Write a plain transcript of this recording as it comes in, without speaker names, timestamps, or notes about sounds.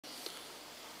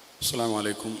Assalamu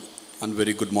alaikum and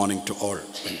very good morning to all.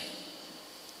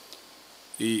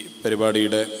 ഈ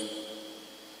പരിപാടിയുടെ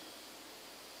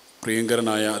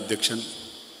പ്രിയങ്കരനായ അധ്യക്ഷൻ,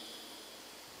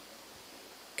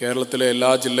 കേരളത്തിലെ എല്ലാ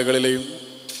ജില്ലകളിലെയും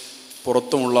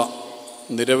പുറത്തുമുള്ള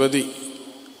നിരവധി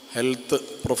ഹെൽത്ത്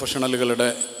പ്രൊഫഷണലുകളുടെ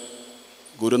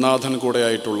ഗുരുനാഥൻ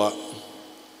കൂടെയായിട്ടുള്ള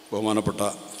ബഹുമാനപ്പെട്ട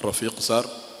റഫീഖ് സാർ,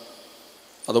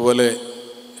 അതുപോലെ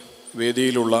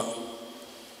വേദിയിലുള്ള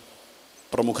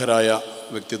പ്രമുഖരായ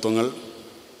വ്യക്തിത്വങ്ങൾ,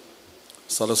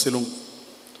 സദസ്സിലും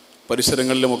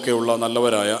പരിസരങ്ങളിലുമൊക്കെയുള്ള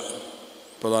നല്ലവരായ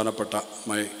പ്രധാനപ്പെട്ട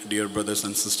my dear brothers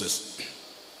and sisters,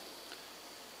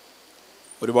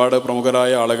 ഒരുപാട്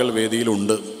പ്രമുഖരായ ആളുകൾ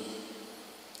വേദിയിലുണ്ട്.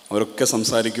 അവരൊക്കെ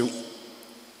സംസാരിക്കും.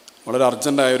 വളരെ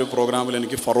അർജൻറ്റായൊരു പ്രോഗ്രാമിൽ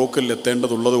എനിക്ക് ഫറൂഖിൽ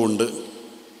എത്തേണ്ടതുള്ളത് കൊണ്ട്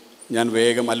ഞാൻ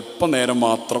വേഗം അല്പനേരം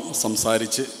മാത്രം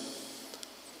സംസാരിച്ച്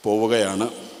പോവുകയാണ്.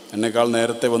 എന്നെക്കാൾ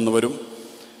നേരത്തെ വന്നവരും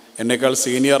എന്നേക്കാൾ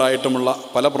സീനിയറായിട്ടുമുള്ള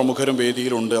പല പ്രമുഖരും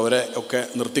വേദിയിലുണ്ട്. അവരെ ഒക്കെ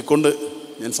നിർത്തിക്കൊണ്ട്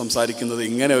ഞാൻ സംസാരിക്കുന്നത്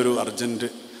ഇങ്ങനെ ഒരു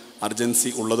അർജൻസി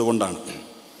ഉള്ളതുകൊണ്ടാണ്.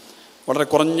 വളരെ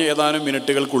കുറഞ്ഞ ഏതാനും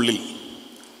മിനിറ്റുകൾക്കുള്ളിൽ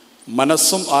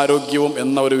മനസ്സും ആരോഗ്യവും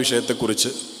എന്ന ഒരു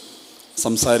വിഷയത്തെക്കുറിച്ച്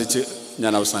സംസാരിച്ച്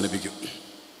ഞാൻ അവസാനിപ്പിക്കും.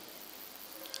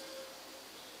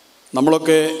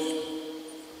 നമ്മളൊക്കെ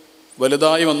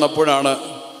വലുതായി വന്നപ്പോഴാണ്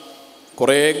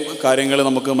കുറേ കാര്യങ്ങൾ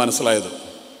നമുക്ക് മനസ്സിലായത്.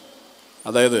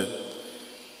 അതായത്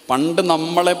പണ്ട്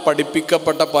നമ്മളെ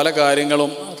പഠിപ്പിക്കപ്പെട്ട പല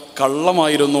കാര്യങ്ങളും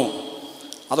കള്ളമായിരുന്നു,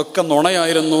 അതൊക്കെ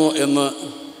നുണയായിരുന്നു എന്ന്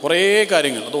കുറേ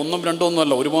കാര്യങ്ങൾ, അതൊന്നും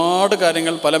രണ്ടൊന്നുമല്ല, ഒരുപാട്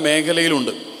കാര്യങ്ങൾ പല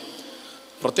മേഖലയിലുണ്ട്.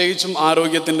 പ്രത്യേകിച്ചും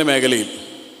ആരോഗ്യത്തിൻ്റെ മേഖലയിൽ.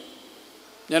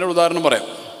 ഞാനൊരു ഉദാഹരണം പറയാം.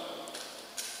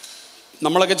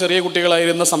 നമ്മളൊക്കെ ചെറിയ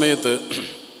കുട്ടികളായിരുന്ന സമയത്ത്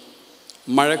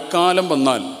മഴക്കാലം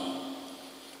വന്നാൽ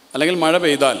അല്ലെങ്കിൽ മഴ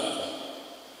പെയ്താൽ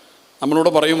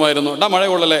നമ്മളോട് പറയുമായിരുന്നു, ഇടാ മഴ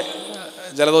കൊള്ളലേ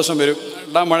ജലദോഷം വരും,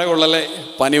 ഇടാ മഴ കൊള്ളലേ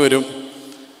പനി വരും.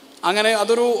 അങ്ങനെ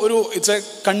അതൊരു ഇറ്റ്സ് എ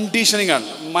കണ്ടീഷനിങ് ആണ്.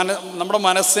 നമ്മുടെ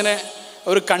മനസ്സിനെ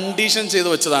ഒരു കണ്ടീഷൻ ചെയ്ത്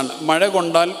വെച്ചതാണ്. മഴ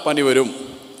കൊണ്ടാൽ പനി വരും,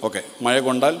 ഓക്കെ, മഴ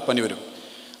കൊണ്ടാൽ പനി വരും.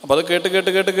 അപ്പോൾ അത് കേട്ട്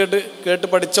കേട്ട് കേട്ട് കേട്ട് കേട്ട്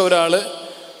പഠിച്ച ഒരാൾ,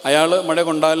 അയാൾ മഴ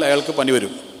കൊണ്ടാൽ അയാൾക്ക് പനി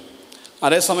വരും.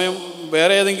 അതേസമയം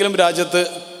വേറെ ഏതെങ്കിലും രാജ്യത്ത്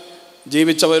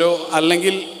ജീവിച്ചവരോ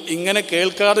അല്ലെങ്കിൽ ഇങ്ങനെ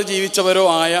കേൾക്കാതെ ജീവിച്ചവരോ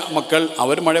ആയ മക്കൾ,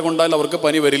 അവർ മഴ കൊണ്ടാൽ അവർക്ക്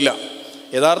പനി വരില്ല.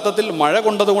 യഥാർത്ഥത്തിൽ മഴ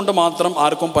കൊണ്ടതുകൊണ്ട് മാത്രം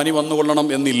ആർക്കും പനി വന്നുകൊള്ളണം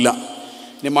എന്നില്ല.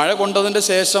 ഇനി മഴ കൊണ്ടതിൻ്റെ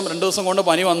ശേഷം 2 ദിവസം കൊണ്ട്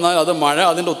പനി വന്നാൽ അത് മഴ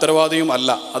അതിൻ്റെ ഉത്തരവാദിയും അല്ല,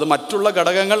 അത് മറ്റുള്ള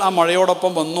ഘടകങ്ങൾ ആ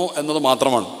മഴയോടൊപ്പം വന്നു എന്നത്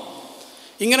മാത്രമാണ്.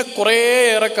 ഇങ്ങനെ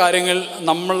കുറേയേറെ കാര്യങ്ങൾ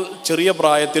നമ്മൾ ചെറിയ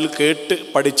പ്രായത്തിൽ കേട്ട്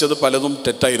പഠിച്ചത് പലതും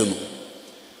തെറ്റായിരുന്നു.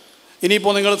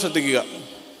 ഇനിയിപ്പോൾ നിങ്ങൾ ശ്രദ്ധിക്കുക,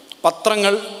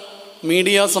 പത്രങ്ങൾ,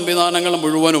 മീഡിയ സംവിധാനങ്ങൾ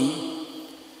മുഴുവനും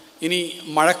ഇനി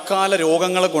മഴക്കാല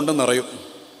രോഗങ്ങളെ കൊണ്ട് നിറയും.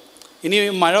 ഇനി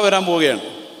മഴ വരാൻ പോവുകയാണ്.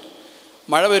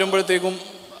 മഴ വരുമ്പോഴത്തേക്കും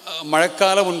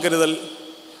മഴക്കാല മുൻകരുതൽ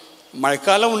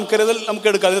നമുക്ക്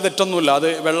എടുക്കാം, അതിൽ തെറ്റൊന്നുമില്ല. അത്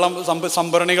വെള്ളം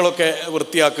സംഭരണികളൊക്കെ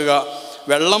വൃത്തിയാക്കുക,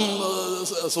 വെള്ളം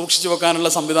സൂക്ഷിച്ചു വെക്കാനുള്ള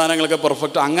സംവിധാനങ്ങളൊക്കെ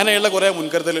പെർഫെക്റ്റ്, അങ്ങനെയുള്ള കുറേ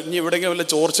മുൻകരുതൽ. ഇനി എവിടെയെങ്കിലും വല്ല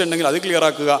ചോർച്ച ഉണ്ടെങ്കിൽ അത് ക്ലിയർ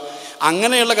ആക്കുക,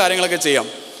 അങ്ങനെയുള്ള കാര്യങ്ങളൊക്കെ ചെയ്യാം.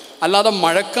 അല്ലാതെ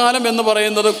മഴക്കാലം എന്ന്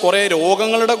പറയുന്നത് കുറേ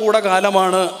രോഗങ്ങളുടെ കൂടെ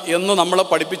കാലമാണ് എന്ന് നമ്മളെ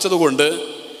പഠിപ്പിച്ചതുകൊണ്ട്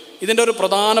ഇതിൻ്റെ ഒരു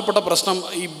പ്രധാനപ്പെട്ട പ്രശ്നം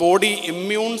ഈ ബോഡി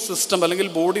ഇമ്മ്യൂൺ സിസ്റ്റം അല്ലെങ്കിൽ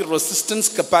ബോഡി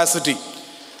റെസിസ്റ്റൻസ് കപ്പാസിറ്റി,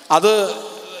 അത്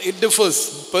it differs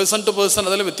person to person,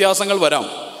 അതിൽ വ്യത്യാസങ്ങൾ വരാം.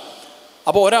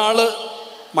 അപ്പോൾ ഒരാൾ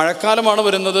മഴക്കാലമാണ്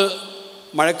വരുന്നത്,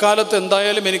 മഴക്കാലത്ത്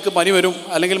എന്തായാലും എനിക്ക് പനി വരും,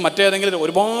 അല്ലെങ്കിൽ മറ്റേതെങ്കിലും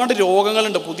ഒരുപാട്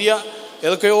രോഗങ്ങളുണ്ട്. പുതിയ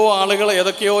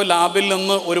ഏതൊക്കെയോ ലാബിൽ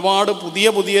നിന്ന് ഒരുപാട്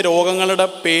പുതിയ രോഗങ്ങളുടെ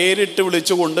പേരിട്ട്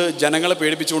വിളിച്ചുകൊണ്ട് ജനങ്ങളെ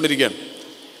പേടിപ്പിച്ചുകൊണ്ടിരിക്കുകയാണ്.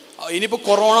 ഇനിയിപ്പോൾ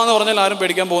കൊറോണ എന്ന് പറഞ്ഞാൽ ആരും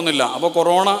പേടിക്കാൻ പോകുന്നില്ല. അപ്പോൾ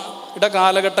കൊറോണയുടെ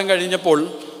കാലഘട്ടം കഴിഞ്ഞപ്പോൾ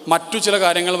മറ്റു ചില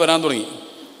കാര്യങ്ങൾ വരാൻ തുടങ്ങി.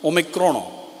 ഒമിക്രോണോ,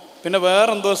 പിന്നെ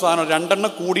വേറെന്തോ സാധനം, 2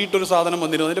 എണ്ണം കൂടിയിട്ടൊരു സാധനം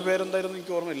വന്നിരുന്നു. അതിൻ്റെ പേരെന്തായിരുന്നു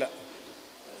എനിക്ക് ഓർമ്മയില്ല.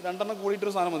 2 എണ്ണം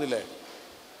കൂടിയിട്ടൊരു സാധനം വന്നില്ലേ,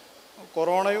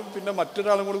 കൊറോണയും പിന്നെ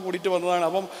മറ്റൊരാളും കൂടി കൂടിയിട്ട് വന്നതാണ്.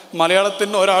 അപ്പം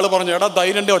മലയാളത്തിന് ഒരാൾ പറഞ്ഞു, എടാ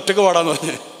ധൈര്യൻ്റെ ഒറ്റക്ക് പാടാന്ന്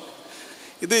പറഞ്ഞു.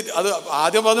 അത്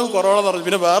ആദ്യം പറഞ്ഞു കൊറോണ എന്ന് പറഞ്ഞു,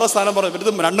 പിന്നെ വേറെ സാധനം പറഞ്ഞു, പിന്നെ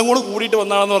ഇത് 2 കൂടി കൂടിയിട്ട്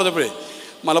വന്നതാണെന്ന് പറഞ്ഞപ്പോഴേ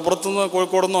മലപ്പുറത്തുനിന്ന്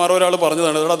കോഴിക്കോടുനിന്ന് ആരോ ഒരാൾ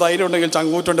പറഞ്ഞതാണ്, എടാ ധൈര്യം ഉണ്ടെങ്കിൽ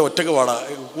ചങ്കൂറ്റുണ്ട് ഒറ്റക്ക് പാടാ,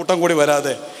 കൂട്ടം കൂടി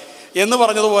വരാതെ എന്ന്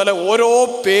പറഞ്ഞതുപോലെ ഓരോ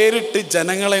പേരിട്ട്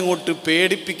ജനങ്ങളെ ഇങ്ങോട്ട്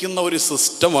പേടിപ്പിക്കുന്ന ഒരു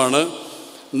സിസ്റ്റമാണ്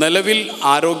നിലവിൽ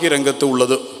ആരോഗ്യരംഗത്ത്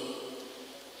ഉള്ളത്.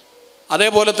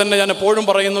 അതേപോലെ തന്നെ ഞാൻ എപ്പോഴും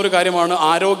പറയുന്ന ഒരു കാര്യമാണ്,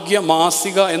 ആരോഗ്യ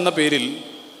മാസിക എന്ന പേരിൽ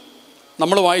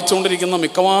നമ്മൾ വായിച്ചുകൊണ്ടിരിക്കുന്ന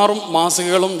മിക്കവാറും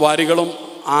മാസികകളും വാരികളും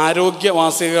ആരോഗ്യ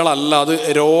മാസികകളല്ല, അത്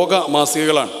രോഗ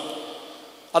മാസികകളാണ്.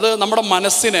 അത് നമ്മുടെ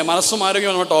മനസ്സും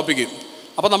ആരോഗ്യവും നമ്മുടെ ടോപ്പിക്ക്.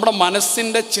 അപ്പോൾ നമ്മുടെ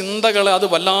മനസ്സിൻ്റെ ചിന്തകളെ അത്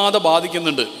വല്ലാതെ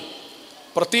ബാധിക്കുന്നുണ്ട്.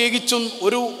 പ്രത്യേകിച്ചും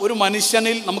ഒരു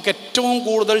മനുഷ്യനിൽ നമുക്ക് ഏറ്റവും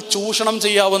കൂടുതൽ ചൂഷണം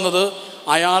ചെയ്യാവുന്നത്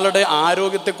അയാളുടെ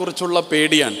ആരോഗ്യത്തെക്കുറിച്ചുള്ള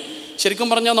പേടിയാണ്. ശരിക്കും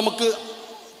പറഞ്ഞാൽ നമുക്ക്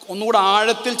ഒന്നുകൂടെ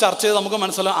ആഴത്തിൽ ചർച്ച ചെയ്ത് നമുക്ക്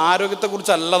മനസ്സിലാവും,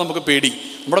 ആരോഗ്യത്തെക്കുറിച്ചല്ല നമുക്ക് പേടി,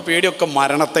 നമ്മുടെ പേടിയൊക്കെ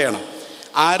മരണത്തെയാണ്.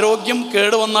 ആരോഗ്യം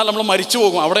കേടുവന്നാൽ നമ്മൾ മരിച്ചു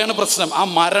പോകും. അവിടെയാണ് പ്രശ്നം. ആ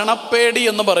മരണപ്പേടി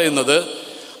എന്ന് പറയുന്നത്,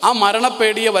 ആ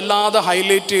മരണപ്പേടിയെ വല്ലാതെ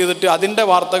ഹൈലൈറ്റ് ചെയ്തിട്ട് അതിൻ്റെ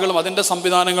വാർത്തകളും അതിൻ്റെ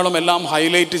സംവിധാനങ്ങളും എല്ലാം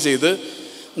ഹൈലൈറ്റ് ചെയ്ത്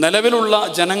നിലവിലുള്ള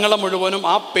ജനങ്ങളെ മുഴുവനും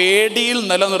ആ പേടിയിൽ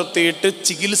നിലനിർത്തിയിട്ട്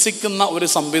ചികിത്സിക്കുന്ന ഒരു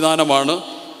സംവിധാനമാണ്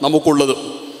നമുക്കുള്ളത്.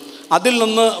 അതിൽ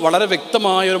നിന്ന് വളരെ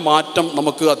വ്യക്തമായൊരു മാറ്റം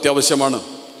നമുക്ക് അത്യാവശ്യമാണ്.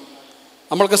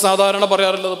 നമ്മൾക്ക് സാധാരണ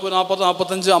പറയാറുള്ളത്, ഇപ്പോൾ 40,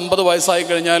 45, 50 വയസ്സായി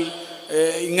കഴിഞ്ഞാൽ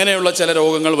ഇങ്ങനെയുള്ള ചില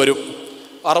രോഗങ്ങൾ വരും,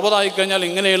 60 ആയിക്കഴിഞ്ഞാൽ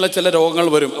ഇങ്ങനെയുള്ള ചില രോഗങ്ങൾ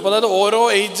വരും. അപ്പോൾ അതായത് ഓരോ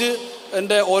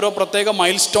ഏജിൻ്റെ ഓരോ പ്രത്യേക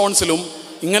മൈൽ സ്റ്റോൺസിലും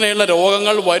ഇങ്ങനെയുള്ള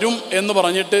രോഗങ്ങൾ വരും എന്ന്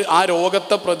പറഞ്ഞിട്ട് ആ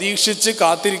രോഗത്തെ പ്രതീക്ഷിച്ച്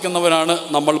കാത്തിരിക്കുന്നവരാണ്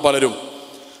നമ്മൾ പലരും.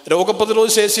 രോഗപ്രതിരോധ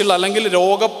ശേഷിയുള്ള അല്ലെങ്കിൽ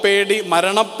രോഗപ്പേടി,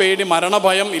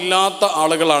 മരണഭയം ഇല്ലാത്ത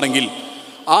ആളുകളാണെങ്കിൽ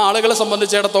ആ ആളുകളെ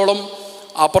സംബന്ധിച്ചിടത്തോളം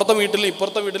അപ്പുറത്തെ വീട്ടിലും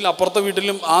ഇപ്പുറത്തെ വീട്ടിലും അപ്പുറത്തെ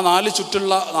വീട്ടിലും ആ 4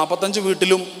 ചുറ്റുള്ള 45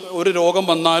 വീട്ടിലും ഒരു രോഗം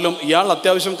വന്നാലും ഇയാൾ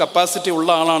അത്യാവശ്യം കപ്പാസിറ്റി ഉള്ള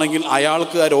ആളാണെങ്കിൽ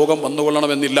അയാൾക്ക് ആ രോഗം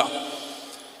വന്നുകൊള്ളണമെന്നില്ല.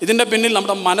 ഇതിൻ്റെ പിന്നിൽ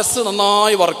നമ്മുടെ മനസ്സ്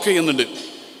നന്നായി വർക്ക് ചെയ്യുന്നുണ്ട്.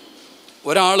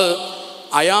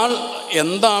 അയാൾ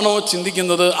എന്താണോ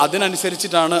ചിന്തിക്കുന്നത്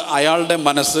അതിനനുസരിച്ചിട്ടാണ് അയാളുടെ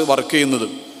മനസ്സ് വർക്ക് ചെയ്യുന്നത്.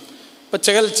 ഇപ്പം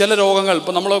ചില രോഗങ്ങൾ,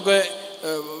 ഇപ്പം നമ്മളൊക്കെ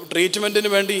ട്രീറ്റ്മെൻറ്റിന്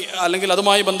വേണ്ടി അല്ലെങ്കിൽ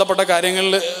അതുമായി ബന്ധപ്പെട്ട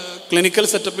കാര്യങ്ങളിൽ ക്ലിനിക്കൽ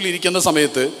സെറ്റപ്പിൽ ഇരിക്കുന്ന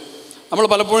സമയത്ത് നമ്മൾ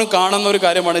പലപ്പോഴും കാണുന്ന ഒരു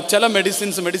കാര്യമാണ്, ചില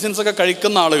മെഡിസിൻസൊക്കെ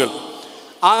കഴിക്കുന്ന ആളുകൾ,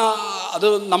 അത്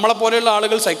നമ്മളെപ്പോലെയുള്ള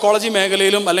ആളുകൾ സൈക്കോളജി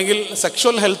മേഖലയിലും അല്ലെങ്കിൽ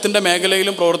സെക്ഷുവൽ ഹെൽത്തിൻ്റെ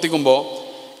മേഖലയിലും പ്രവർത്തിക്കുമ്പോൾ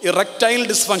ഇറക്ടൈൽ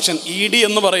ഡിസ്ഫങ്ഷൻ, ED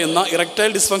എന്ന് പറയുന്ന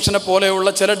ഇറക്ടൈൽ ഡിസ്ഫങ്ഷനെ പോലെയുള്ള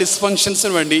ചില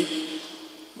ഡിസ്ഫങ്ഷൻസിന് വേണ്ടി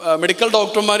മെഡിക്കൽ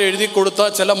ഡോക്ടർമാർ എഴുതി കൊടുത്ത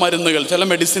ചില മരുന്നുകൾ, ചില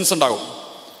മെഡിസിൻസ് ഉണ്ടാകും.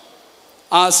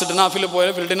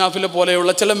 ഫിൽഡിനാഫിൽ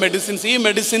പോലെയുള്ള ചില മെഡിസിൻസ്, ഈ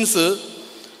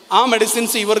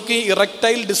മെഡിസിൻസ് ഇവർക്ക്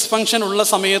ഇറക്ടൈൽ ഡിസ്ഫങ്ഷൻ ഉള്ള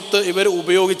സമയത്ത് ഇവർ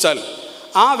ഉപയോഗിച്ചാൽ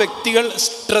ആ വ്യക്തികൾ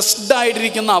സ്ട്രെസ്ഡ്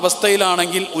ആയിട്ടിരിക്കുന്ന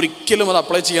അവസ്ഥയിലാണെങ്കിൽ ഒരിക്കലും അത്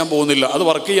അപ്ലൈ ചെയ്യാൻ പോകുന്നില്ല, അത്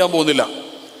വർക്ക് ചെയ്യാൻ പോകുന്നില്ല.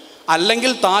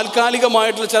 അല്ലെങ്കിൽ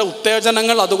താൽക്കാലികമായിട്ടുള്ള ചില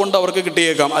ഉത്തേജനങ്ങൾ അതുകൊണ്ട് അവർക്ക്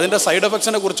കിട്ടിയേക്കാം. അതിൻ്റെ സൈഡ്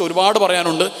എഫക്ട്സിനെ കുറിച്ച് ഒരുപാട്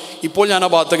പറയാനുണ്ട്, ഇപ്പോൾ ഞാൻ ആ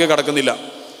ഭാഗത്തേക്ക് കടക്കുന്നില്ല.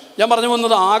 ഞാൻ പറഞ്ഞു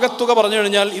വന്നത് ആകത്തുക പറഞ്ഞു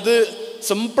കഴിഞ്ഞാൽ, ഇത്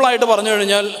സിമ്പിളായിട്ട് പറഞ്ഞു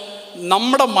കഴിഞ്ഞാൽ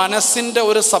നമ്മുടെ മനസ്സിൻ്റെ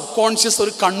ഒരു സബ് കോൺഷ്യസ്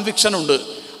ഒരു കൺവിക്ഷൻ ഉണ്ട്.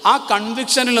 ആ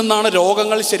കൺവിക്ഷനിൽ നിന്നാണ്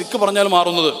രോഗങ്ങൾ ശരിക്കും പറഞ്ഞാൽ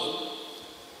മാറുന്നത്.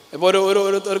 ഇപ്പോൾ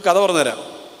ഒരു കഥ പറഞ്ഞുതരാം.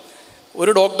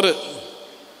 ഒരു ഡോക്ടർ,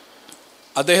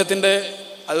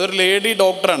 അതൊരു ലേഡി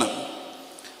ഡോക്ടറാണ്,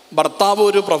 ഭർത്താവ്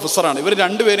ഒരു പ്രൊഫസറാണ്. ഇവർ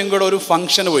രണ്ടുപേരും കൂടെ ഒരു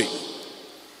ഫംഗ്ഷന് പോയി.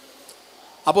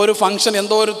 അപ്പോൾ ഒരു ഫംഗ്ഷൻ,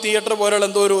 എന്തോ ഒരു തിയേറ്റർ പോലെയുള്ള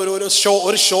എന്തോ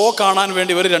ഒരു ഷോ കാണാൻ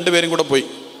വേണ്ടി ഇവർ രണ്ടുപേരും കൂടെ പോയി.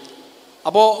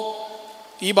 അപ്പോൾ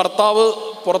ഈ ഭർത്താവ്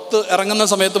പുറത്ത് ഇറങ്ങുന്ന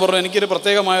സമയത്ത് പറഞ്ഞു, എനിക്കൊരു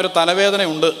പ്രത്യേകമായൊരു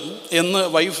തലവേദനയുണ്ട് എന്ന്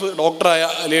വൈഫ് ഡോക്ടറായ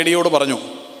ലേഡിയോട് പറഞ്ഞു.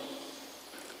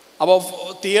 അപ്പോൾ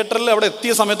തിയേറ്ററിൽ അവിടെ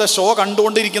എത്തിയ സമയത്ത്, ഷോ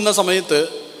കണ്ടുകൊണ്ടിരിക്കുന്ന സമയത്ത്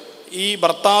ഈ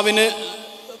ഭർത്താവിന്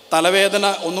തലവേദന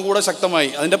ഒന്നുകൂടെ ശക്തമായി.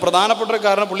 അതിൻ്റെ പ്രധാനപ്പെട്ട ഒരു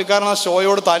കാരണം, പുള്ളിക്കാരൻ ആ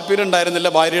ഷോയോട് താല്പര്യം ഉണ്ടായിരുന്നില്ല,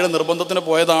 ഭാര്യയുടെ നിർബന്ധത്തിന്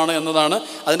പോയതാണ് എന്നതാണ്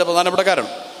അതിൻ്റെ പ്രധാനപ്പെട്ട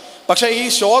കാരണം. പക്ഷേ ഈ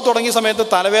ഷോ തുടങ്ങിയ സമയത്ത്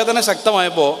തലവേദന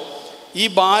ശക്തമായപ്പോൾ ഈ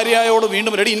ഭാര്യയോട്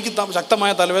വീണ്ടും, റെഡി, എനിക്ക്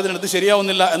ശക്തമായ തലവേദന എടുത്ത്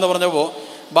ശരിയാവുന്നില്ല എന്ന് പറഞ്ഞപ്പോൾ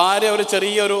ഭാര്യ ഒരു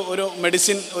ചെറിയൊരു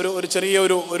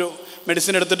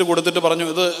മെഡിസിൻ എടുത്തിട്ട് കൊടുത്തിട്ട് പറഞ്ഞു,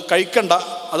 ഇത് കഴിക്കണ്ട,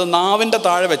 അത് നാവിൻ്റെ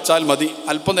താഴെ വെച്ചാൽ മതി,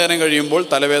 അല്പനേരം കഴിയുമ്പോൾ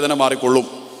തലവേദന മാറിക്കൊള്ളും.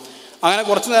 അങ്ങനെ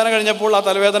കുറച്ച് നേരം കഴിഞ്ഞപ്പോൾ ആ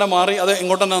തലവേദന മാറി, അത്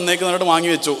ഇങ്ങോട്ട് തന്നെ നന്നേക്കുന്നതായിട്ട് വാങ്ങി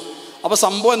വെച്ചു. അപ്പോൾ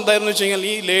സംഭവം എന്തായിരുന്നു വെച്ച് കഴിഞ്ഞാൽ,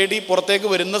 ഈ ലേഡി പുറത്തേക്ക്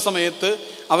വരുന്ന സമയത്ത്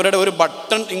അവരുടെ ഒരു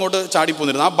ബട്ടൺ ഇങ്ങോട്ട്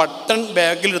ചാടിപ്പോന്നിരുന്നു. ആ ബട്ടൺ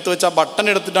ബാഗിൽ എടുത്ത് വെച്ച് ആ ബട്ടൺ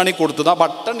എടുത്തിട്ടാണ് ഈ കൊടുത്തത്. ആ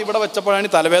ബട്ടൺ ഇവിടെ വെച്ചപ്പോഴാണ്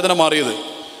ഈ തലവേദന മാറിയത്.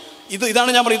 ഇതാണ്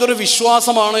ഞാൻ പറയുന്നത്, ഇതൊരു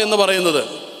വിശ്വാസമാണ് എന്ന് പറയുന്നത്.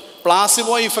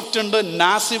 പ്ലാസിബോ ഇഫക്റ്റ് ഉണ്ട്,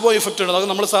 നാസിബോ ഇഫക്റ്റ് ഉണ്ട്. അതൊക്കെ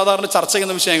നമ്മൾ സാധാരണ ചർച്ച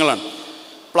ചെയ്യുന്ന വിഷയങ്ങളാണ്.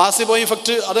 പ്ലാസിബോ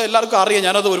ഇഫക്റ്റ് അത് എല്ലാവർക്കും അറിയാം,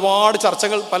 ഞാനത് ഒരുപാട്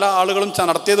ചർച്ചകൾ പല ആളുകളും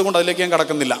നടത്തിയത് കൊണ്ട് അതിലേക്ക് ഞാൻ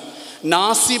കടക്കുന്നില്ല.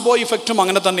 നാസിബോ ഇഫക്റ്റും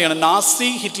അങ്ങനെ തന്നെയാണ്.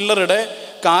 ഹിറ്റ്ലറുടെ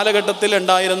കാലഘട്ടത്തിൽ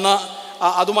ഉണ്ടായിരുന്ന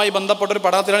അതുമായി ബന്ധപ്പെട്ട ഒരു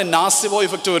പഠനത്തിലാണ് നാസിബോ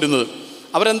ഇഫക്റ്റ് വരുന്നത്.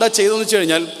 അവരെന്താ ചെയ്തതെന്ന് വെച്ച്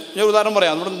കഴിഞ്ഞാൽ, ഞാൻ ഉദാഹരണം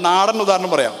പറയാം, നമ്മുടെ നാടൻ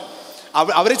ഉദാഹരണം പറയാം.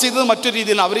 അവർ ചെയ്തത് മറ്റൊരു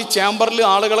രീതിയിലാണ്. അവർ ഈ ചേംബറിൽ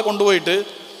ആളുകളെ കൊണ്ടുപോയിട്ട്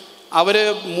അവർ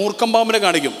മൂർഖംപാമ്പിനെ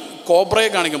കാണിക്കും, കോബ്രയെ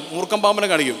കാണിക്കും,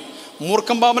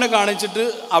 മൂർഖംപാമ്പിനെ കാണിച്ചിട്ട്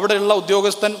അവിടെയുള്ള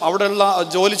ഉദ്യോഗസ്ഥൻ, അവിടെയുള്ള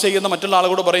ജോലി ചെയ്യുന്ന മറ്റുള്ള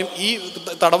ആളുകളോട് പറയും, ഈ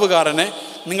തടവുകാരനെ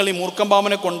നിങ്ങൾ ഈ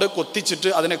മൂർഖംപാമ്പിനെ കൊണ്ട് കൊത്തിച്ചിട്ട്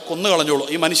അതിനെ കൊന്നു കളഞ്ഞോളൂ,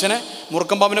 ഈ മനുഷ്യനെ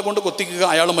മൂർഖംപാമ്പിനെ കൊണ്ട് കൊത്തിക്കുക,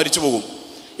 അയാൾ മരിച്ചു പോകും.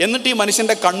 എന്നിട്ട് ഈ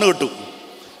മനുഷ്യൻ്റെ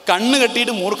കണ്ണ്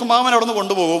കെട്ടിയിട്ട് മൂർഖംപാമ്പിനെ അവിടെ നിന്ന്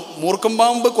കൊണ്ടുപോകും.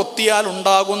 മൂർഖംപാമ്പ് കൊത്തിയാൽ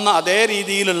ഉണ്ടാകുന്ന അതേ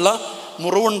രീതിയിലുള്ള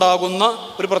മുറിവുണ്ടാകുന്ന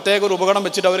ഒരു പ്രത്യേക ഒരു ഉപകരണം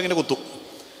വെച്ചിട്ട് അവരിങ്ങനെ കുത്തും.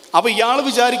 അപ്പോൾ ഇയാൾ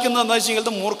വിചാരിക്കുന്നത് എന്താ വെച്ച്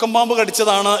കഴിഞ്ഞാൽ മൂർഖംപാമ്പ്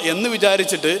കടിച്ചതാണ് എന്ന്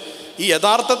വിചാരിച്ചിട്ട് ഈ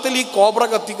യഥാർത്ഥത്തിൽ ഈ കോബ്ര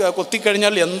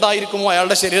കൊത്തിക്കഴിഞ്ഞാൽ എന്തായിരിക്കുമോ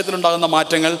അയാളുടെ ശരീരത്തിലുണ്ടാകുന്ന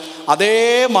മാറ്റങ്ങൾ, അതേ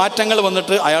മാറ്റങ്ങൾ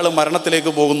വന്നിട്ട് അയാൾ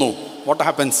മരണത്തിലേക്ക് പോകുന്നു. What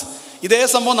happens? ഇതേ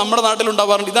സംഭവം നമ്മുടെ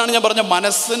നാട്ടിലുണ്ടാവാറുണ്ട്. ഇതാണ് ഞാൻ പറഞ്ഞ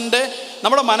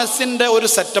നമ്മുടെ മനസ്സിൻ്റെ ഒരു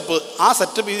സെറ്റപ്പ്. ആ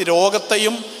സെറ്റപ്പ് ഈ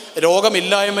രോഗത്തെയും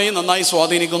രോഗമില്ലായ്മയും നന്നായി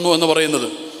സ്വാധീനിക്കുന്നു എന്ന് പറയുന്നത്.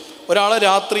 ഒരാൾ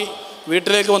രാത്രി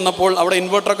വീട്ടിലേക്ക് വന്നപ്പോൾ അവിടെ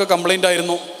ഇൻവെർട്ടറൊക്കെ കംപ്ലൈൻ്റ്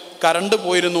ആയിരുന്നു, കറണ്ട്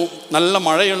പോയിരുന്നു, നല്ല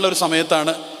മഴയുള്ള ഒരു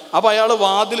സമയത്താണ്. അപ്പോൾ അയാൾ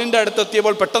വാതിലിൻ്റെ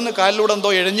അടുത്തെത്തിയപ്പോൾ പെട്ടെന്ന് കാലിലൂടെ എന്തോ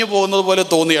എഴഞ്ഞു പോകുന്നത് പോലെ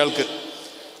തോന്നി അയാൾക്ക്.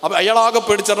 അപ്പോൾ അയാളാകെ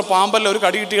പേടിച്ചിട്ട് പാമ്പല്ല ഒരു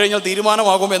കടി കിട്ടി കഴിഞ്ഞാൽ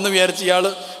തീരുമാനമാകും എന്ന് വിചാരിച്ച് ഇയാൾ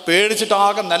പേടിച്ചിട്ട്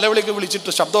ആകെ നിലവിളിക്ക്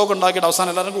വിളിച്ചിട്ട് ശബ്ദമൊക്കെ ഉണ്ടാക്കിയിട്ട്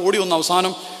അവസാനം എല്ലാവർക്കും ഓടി വന്നു.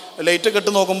 അവസാനം ലൈറ്റൊക്കെ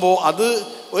ഇട്ട് നോക്കുമ്പോൾ അത്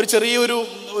ഒരു ചെറിയൊരു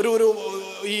ഒരു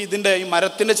ഇതിൻ്റെ ഈ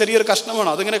മരത്തിൻ്റെ ചെറിയൊരു കഷ്ണമാണ്.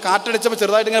 അതിങ്ങനെ കാറ്റടിച്ചപ്പോൾ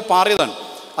ചെറുതായിട്ട് ഇങ്ങനെ പാറിയതാണ്.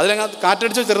 അതിലങ്ങനെ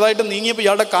കാറ്റടിച്ച് ചെറുതായിട്ട് നീങ്ങിയപ്പോൾ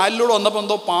ഇയാളുടെ കാലിലൂടെ വന്നപ്പോൾ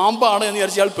എന്തോ പാമ്പാണ് എന്ന്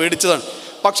വിചാരിച്ച് ഇയാൾ പേടിച്ചതാണ്.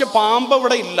 പക്ഷെ പാമ്പ്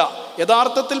ഇവിടെ ഇല്ല.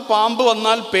 യഥാർത്ഥത്തിൽ പാമ്പ്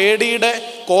വന്നാൽ പേടിയുടെ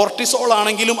കോർട്ടിസോൾ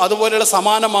ആണെങ്കിലും അതുപോലെയുള്ള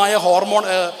സമാനമായ ഹോർമോൺ,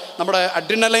 നമ്മുടെ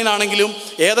അഡ്രിനലൈൻ ആണെങ്കിലും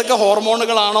ഏതൊക്കെ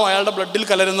ഹോർമോണുകളാണോ അയാളുടെ ബ്ലഡിൽ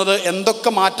കലരുന്നത്,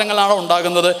 എന്തൊക്കെ മാറ്റങ്ങളാണോ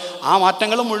ഉണ്ടാകുന്നത്, ആ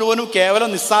മാറ്റങ്ങൾ മുഴുവനും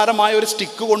കേവലം നിസ്സാരമായ ഒരു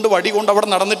സ്റ്റിക്ക് കൊണ്ട് വടി കൊണ്ട് അവിടെ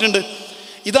നടന്നിട്ടുണ്ട്.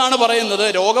 ഇതാണ് പറയുന്നത്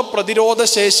രോഗപ്രതിരോധ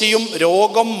ശേഷിയും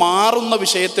രോഗം മാറുന്ന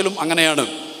വിഷയത്തിലും അങ്ങനെയാണ്.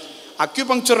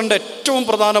 അക്യുപങ്ക്ചറിൻ്റെ ഏറ്റവും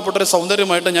പ്രധാനപ്പെട്ട ഒരു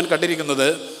സൗന്ദര്യമായിട്ട് ഞാൻ കണ്ടിരിക്കുന്നത്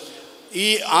ഈ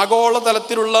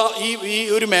ആഗോളതലത്തിലുള്ള ഈ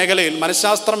ഒരു മേഖലയിൽ,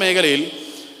 മനഃശാസ്ത്ര മേഖലയിൽ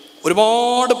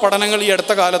ഒരുപാട് പഠനങ്ങൾ ഈ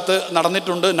അടുത്ത കാലത്ത്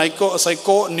നടന്നിട്ടുണ്ട്.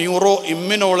 സൈക്കോ ന്യൂറോ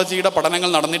ഇമ്മ്യൂണോളജിയുടെ പഠനങ്ങൾ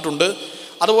നടന്നിട്ടുണ്ട്.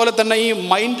 അതുപോലെ തന്നെ ഈ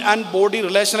മൈൻഡ് ആൻഡ് ബോഡി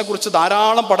റിലേഷനെ കുറിച്ച്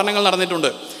ധാരാളം പഠനങ്ങൾ നടന്നിട്ടുണ്ട്.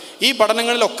 ഈ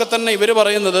പഠനങ്ങളിലൊക്കെ തന്നെ ഇവർ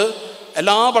പറയുന്നത്,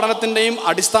 എല്ലാ പഠനത്തിൻ്റെയും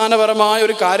അടിസ്ഥാനപരമായ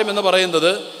ഒരു കാര്യം എന്ന്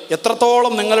പറയുന്നത്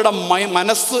എത്രത്തോളം നിങ്ങളുടെ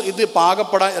മനസ്സ് ഇത്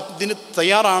ഇതിന്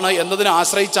തയ്യാറാണ് എന്നതിനെ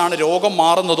ആശ്രയിച്ചാണ് രോഗം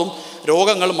മാറുന്നതും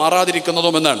രോഗങ്ങൾ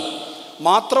മാറാതിരിക്കുന്നതും എന്നാണ്.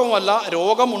 മാത്രവുമല്ല,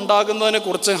 രോഗമുണ്ടാകുന്നതിനെ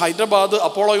കുറിച്ച് ഹൈദരാബാദ്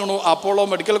അപ്പോളോ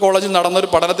മെഡിക്കൽ കോളേജിൽ നടന്നൊരു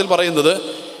പഠനത്തിൽ പറയുന്നത്,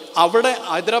 അവിടെ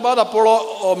ഹൈദരാബാദ് അപ്പോളോ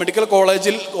മെഡിക്കൽ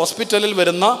കോളേജിൽ ഹോസ്പിറ്റലിൽ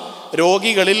വരുന്ന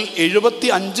രോഗികളിൽ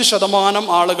 75%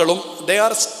 ആളുകളും ദേ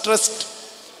ആർ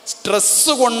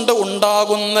സ്ട്രെസ് കൊണ്ട്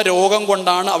ഉണ്ടാകുന്ന രോഗം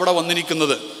കൊണ്ടാണ് അവിടെ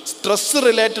വന്നിരിക്കുന്നത്. സ്ട്രെസ്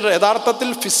റിലേറ്റഡ്, യഥാർത്ഥത്തിൽ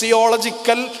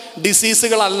ഫിസിയോളജിക്കൽ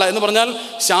ഡിസീസുകളല്ല, എന്ന് പറഞ്ഞാൽ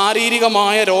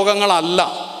ശാരീരികമായ രോഗങ്ങളല്ല.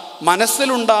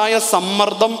 മനസ്സിലുണ്ടായ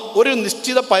സമ്മർദ്ദം ഒരു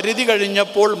നിശ്ചിത പരിധി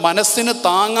കഴിഞ്ഞപ്പോൾ മനസ്സിന്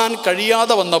താങ്ങാൻ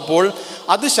കഴിയാതെ വന്നപ്പോൾ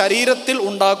അത് ശരീരത്തിൽ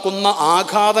ഉണ്ടാക്കുന്ന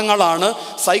ആഘാതങ്ങളാണ്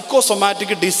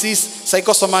സൈക്കോസൊമാറ്റിക്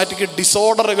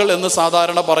ഡിസോർഡറുകൾ എന്ന്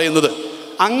സാധാരണ പറയുന്നത്.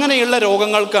 അങ്ങനെയുള്ള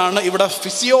രോഗങ്ങൾക്കാണ് ഇവിടെ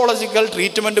ഫിസിയോളജിക്കൽ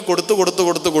ട്രീറ്റ്മെൻറ്റ്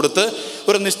കൊടുത്ത്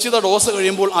ഒരു നിശ്ചിത ഡോസ്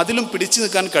കഴിയുമ്പോൾ അതിലും പിടിച്ചു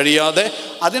നിൽക്കാൻ കഴിയാതെ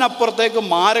അതിനപ്പുറത്തേക്ക്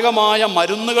മാരകമായ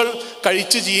മരുന്നുകൾ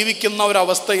കഴിച്ച് ജീവിക്കുന്ന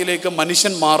ഒരവസ്ഥയിലേക്ക്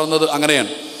മനുഷ്യൻ മാറുന്നത്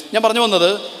അങ്ങനെയാണ്. ഞാൻ പറഞ്ഞു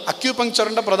വന്നത്,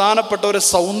 അക്യുപങ്ക്ചറിൻ്റെ പ്രധാനപ്പെട്ട ഒരു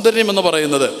സൗന്ദര്യം എന്ന്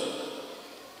പറയുന്നത്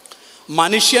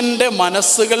മനുഷ്യൻ്റെ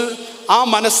ആ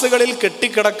മനസ്സുകളിൽ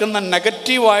കെട്ടിക്കിടക്കുന്ന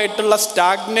നെഗറ്റീവായിട്ടുള്ള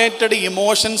സ്റ്റാഗ്നേറ്റഡ്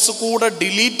ഇമോഷൻസ് കൂടെ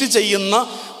ഡിലീറ്റ് ചെയ്യുന്ന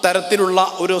തരത്തിലുള്ള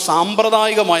ഒരു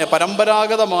സാമ്പ്രദായികമായ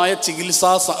പരമ്പരാഗതമായ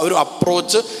ചികിത്സാ ഒരു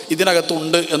അപ്രോച്ച്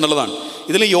ഇതിനകത്തുണ്ട് എന്നുള്ളതാണ്.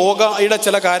 ഇതിൽ യോഗയുടെ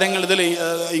ചില കാര്യങ്ങൾ ഇതിൽ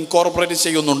ഇൻകോർപ്പറേറ്റ്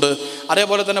ചെയ്യുന്നുണ്ട്.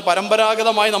 അതേപോലെ തന്നെ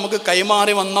പരമ്പരാഗതമായി നമുക്ക്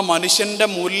കൈമാറി വന്ന മനുഷ്യൻ്റെ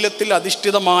മൂല്യത്തിൽ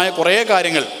അധിഷ്ഠിതമായ കുറേ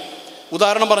കാര്യങ്ങൾ,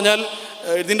 ഉദാഹരണം പറഞ്ഞാൽ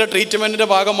ഇതിൻ്റെ ട്രീറ്റ്മെൻറ്റിൻ്റെ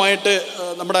ഭാഗമായിട്ട്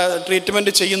നമ്മുടെ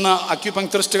ട്രീറ്റ്മെൻറ്റ് ചെയ്യുന്ന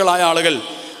അക്യുപങ്ക്ചറിസ്റ്റുകളായ ആളുകൾ,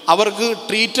 അവർക്ക്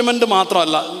ട്രീറ്റ്മെൻറ്റ്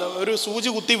മാത്രമല്ല, ഒരു സൂചി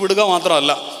കുത്തി വിടുക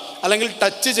മാത്രമല്ല, അല്ലെങ്കിൽ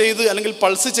ടച്ച് ചെയ്ത് അല്ലെങ്കിൽ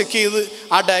പൾസ് ചെക്ക് ചെയ്ത്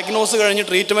ആ ഡയഗ്നോസ് കഴിഞ്ഞ്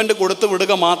ട്രീറ്റ്മെൻറ്റ് കൊടുത്ത്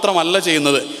വിടുക മാത്രമല്ല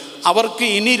ചെയ്യുന്നത്. അവർക്ക്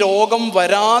ഇനി രോഗം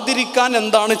വരാതിരിക്കാൻ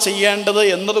എന്താണ് ചെയ്യേണ്ടത്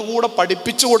എന്നതുകൂടെ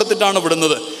പഠിപ്പിച്ചു കൊടുത്തിട്ടാണ്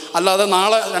വിടുന്നത്. അല്ലാതെ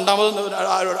നാളെ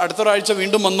അടുത്തൊരാഴ്ച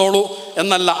വീണ്ടും വന്നോളൂ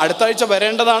എന്നല്ല. അടുത്ത ആഴ്ച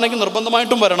വരേണ്ടതാണെങ്കിൽ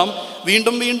നിർബന്ധമായിട്ടും വരണം.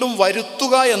 വീണ്ടും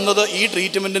വരുത്തുക എന്നത് ഈ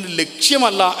ട്രീറ്റ്മെൻറ്റിൻ്റെ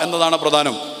ലക്ഷ്യമല്ല എന്നതാണ്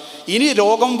പ്രധാനം. ഇനി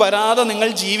രോഗം വരാതെ നിങ്ങൾ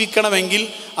ജീവിക്കണമെങ്കിൽ,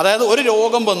 അതായത് ഒരു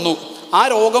രോഗം വന്നു, ആ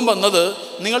രോഗം വന്നത്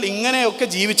നിങ്ങൾ ഇങ്ങനെയൊക്കെ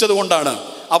ജീവിച്ചത് കൊണ്ടാണ്.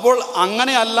 അപ്പോൾ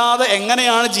അങ്ങനെ അല്ലാതെ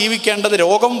എങ്ങനെയാണ് ജീവിക്കേണ്ടത്,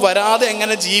 രോഗം വരാതെ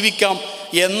എങ്ങനെ ജീവിക്കാം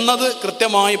എന്നത്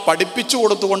കൃത്യമായി പഠിപ്പിച്ചു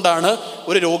കൊടുത്തുകൊണ്ടാണ്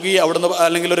ഒരു രോഗിയെ അവിടുന്ന്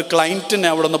അല്ലെങ്കിൽ ഒരു ക്ലയൻറ്റിനെ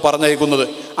അവിടുന്ന് പറഞ്ഞയക്കുന്നത്.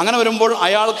 അങ്ങനെ വരുമ്പോൾ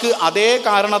അയാൾക്ക് അതേ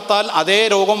കാരണത്താൽ അതേ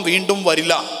രോഗം വീണ്ടും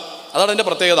വരില്ല. അതാണ് എൻ്റെ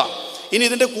പ്രത്യേകത. ഇനി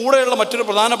ഇതിൻ്റെ കൂടെയുള്ള മറ്റൊരു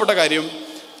പ്രധാനപ്പെട്ട കാര്യം,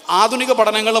 ആധുനിക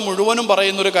പഠനങ്ങൾ മുഴുവനും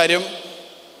പറയുന്നൊരു കാര്യം,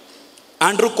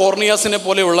 ആൻഡ്രൂ കോർണിയാസിനെ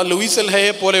പോലെയുള്ള, ലൂയിസ്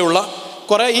എൽഹയെ പോലെയുള്ള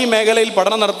കുറേ ഈ മേഖലയിൽ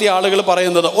പഠനം നടത്തിയ ആളുകൾ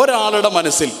പറയുന്നത്, ഒരാളുടെ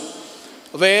മനസ്സിൽ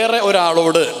വേറെ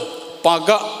ഒരാളോട്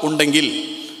പക ഉണ്ടെങ്കിൽ,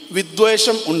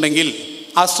 വിദ്വേഷം ഉണ്ടെങ്കിൽ,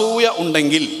 അസൂയ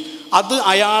ഉണ്ടെങ്കിൽ അത്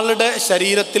അയാളുടെ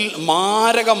ശരീരത്തിൽ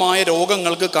മാരകമായ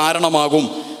രോഗങ്ങൾക്ക് കാരണമാകും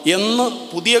എന്ന്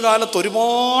പുതിയ കാലത്ത്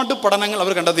ഒരുപാട് പഠനങ്ങൾ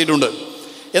അവർ കണ്ടെത്തിയിട്ടുണ്ട്.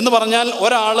 എന്ന് പറഞ്ഞാൽ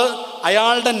ഒരാൾ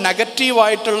അയാളുടെ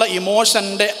നെഗറ്റീവായിട്ടുള്ള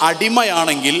ഇമോഷൻ്റെ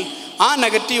അടിമയാണെങ്കിൽ ആ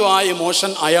നെഗറ്റീവായ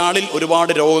ഇമോഷൻ അയാളിൽ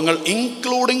ഒരുപാട് രോഗങ്ങൾ,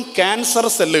 ഇൻക്ലൂഡിങ് ക്യാൻസർ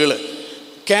സെല്ലുകൾ,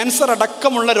 ക്യാൻസർ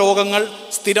അടക്കമുള്ള രോഗങ്ങൾ,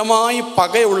 സ്ഥിരമായി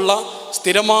പകയുള്ള,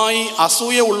 സ്ഥിരമായി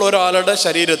അസൂയ ഉള്ള ഒരാളുടെ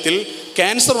ശരീരത്തിൽ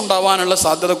ക്യാൻസർ ഉണ്ടാവാനുള്ള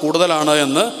സാധ്യത കൂടുതലാണ്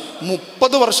എന്ന്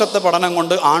 30 വർഷത്തെ പഠനം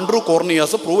കൊണ്ട് ആൻഡ്രൂ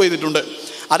കോർണിയാസ് പ്രൂവ് ചെയ്തിട്ടുണ്ട്.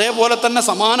 അതേപോലെ തന്നെ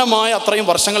സമാനമായ അത്രയും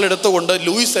വർഷങ്ങൾ എടുത്തുകൊണ്ട്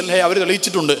ലൂയിസ് എൽഹെ അവർ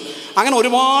തെളിയിച്ചിട്ടുണ്ട്. അങ്ങനെ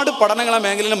ഒരുപാട് പഠനങ്ങൾ ആ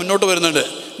മേഖലയിൽ മുന്നോട്ട് വരുന്നുണ്ട്.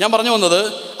 ഞാൻ പറഞ്ഞു വന്നത്,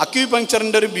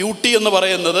 അക്യുപങ്ക്ചറിൻ്റെ ഒരു ബ്യൂട്ടി എന്ന്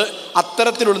പറയുന്നത്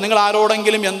അത്തരത്തിലുള്ള, നിങ്ങൾ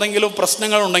ആരോടെങ്കിലും എന്തെങ്കിലും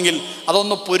പ്രശ്നങ്ങളുണ്ടെങ്കിൽ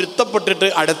അതൊന്ന് പൊരുത്തപ്പെട്ടിട്ട്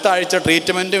അടുത്ത ആഴ്ച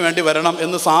ട്രീറ്റ്മെൻറ്റിന് വേണ്ടി വരണം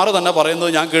എന്ന് സാറ് തന്നെ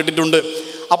പറയുന്നത് ഞാൻ കേട്ടിട്ടുണ്ട്.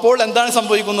 അപ്പോൾ എന്താണ്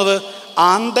സംഭവിക്കുന്നത്?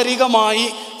 ആന്തരികമായി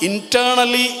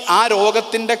ഇൻറ്റേർണലി ആ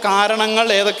രോഗത്തിൻ്റെ കാരണങ്ങൾ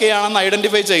ഏതൊക്കെയാണെന്ന്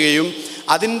ഐഡൻറ്റിഫൈ ചെയ്യുകയും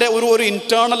അതിൻ്റെ ഒരു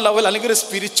ഇൻറ്റേർണൽ ലെവൽ അല്ലെങ്കിൽ ഒരു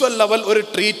സ്പിരിച്വൽ ലെവൽ ഒരു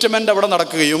ട്രീറ്റ്മെൻറ്റ് അവിടെ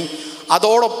നടക്കുകയും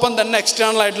അതോടൊപ്പം തന്നെ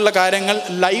എക്സ്റ്റേണൽ ആയിട്ടുള്ള കാര്യങ്ങൾ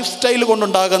ലൈഫ് സ്റ്റൈൽ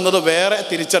കൊണ്ടുണ്ടാകുന്നത് വേറെ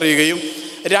തിരിച്ചറിയുകയും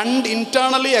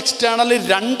ഇൻറ്റേർണലി എക്സ്റ്റേണലി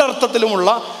രണ്ടർത്ഥത്തിലുമുള്ള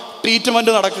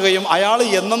ട്രീറ്റ്മെൻറ്റ് നടക്കുകയും അയാൾ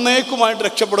എന്നേക്കുമായിട്ട്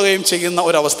രക്ഷപ്പെടുകയും ചെയ്യുന്ന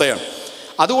ഒരവസ്ഥയാണ്.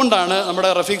 അതുകൊണ്ടാണ്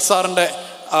നമ്മുടെ റഫീഖ് സാറിൻ്റെ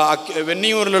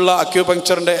വെന്നിയൂരിലുള്ള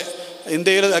അക്യൂപങ്ക്ചറിൻ്റെ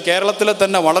കേരളത്തിലെ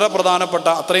തന്നെ വളരെ പ്രധാനപ്പെട്ട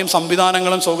അത്രയും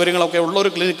സംവിധാനങ്ങളും സൗകര്യങ്ങളൊക്കെ ഉള്ളൊരു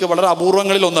ക്ലിനിക്ക് വളരെ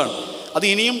അപൂർവങ്ങളിലൊന്നാണ്. അത്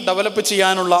ഇനിയും ഡെവലപ്പ്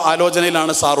ചെയ്യാനുള്ള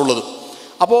ആലോചനയിലാണ് സാറുള്ളത്.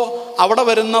 അപ്പോൾ അവിടെ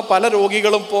വരുന്ന പല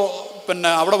രോഗികളും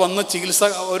അവിടെ വന്ന് ചികിത്സ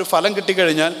ഒരു ഫലം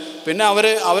കിട്ടിക്കഴിഞ്ഞാൽ പിന്നെ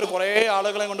അവർ കുറേ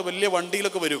ആളുകളെ കൊണ്ട് വലിയ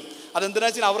വണ്ടിയിലൊക്കെ വരും. അതെന്തിനാ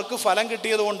വെച്ചാൽ അവർക്ക് ഫലം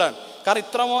കിട്ടിയത് കൊണ്ടാണ്. കാരണം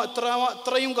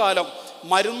ഇത്രയും കാലം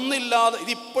മരുന്നില്ലാതെ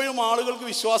ഇതിപ്പോഴും ആളുകൾക്ക്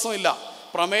വിശ്വാസമില്ല.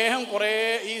 പ്രമേഹം കുറേ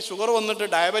ഈ ഷുഗർ വന്നിട്ട്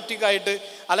ഡയബറ്റിക് ആയിട്ട്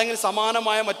അല്ലെങ്കിൽ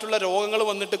സമാനമായ മറ്റുള്ള രോഗങ്ങൾ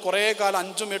വന്നിട്ട് കുറേ കാലം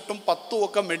 5ഉം 8ഉം 10ഉം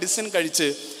ഒക്കെ മെഡിസിൻ കഴിച്ച്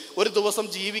ഒരു ദിവസം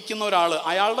ജീവിക്കുന്ന ഒരാൾ,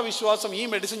 അയാളുടെ വിശ്വാസം ഈ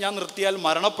മെഡിസിൻ ഞാൻ നിർത്തിയാൽ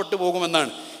മരണപ്പെട്ടു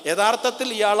പോകുമെന്നാണ്. യഥാർത്ഥത്തിൽ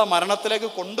ഇയാളെ മരണത്തിലേക്ക്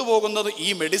കൊണ്ടുപോകുന്നത് ഈ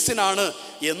മെഡിസിനാണ്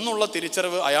എന്നുള്ള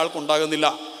തിരിച്ചറിവ് അയാൾക്കുണ്ടാകുന്നില്ല.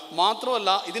 മാത്രമല്ല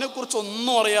ഇതിനെക്കുറിച്ച്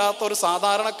ഒന്നും അറിയാത്ത ഒരു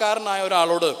സാധാരണക്കാരനായ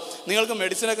ഒരാളോട് നിങ്ങൾക്ക്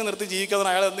മെഡിസിനൊക്കെ നിർത്തി ജീവിക്കാതെ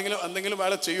അയാൾ എന്തെങ്കിലും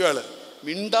അയാൾ ചെയ്യുക,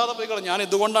 മിണ്ടാതെ പോയിക്കോളാം, ഞാൻ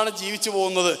ഇതുകൊണ്ടാണ് ജീവിച്ചു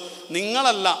പോകുന്നത്.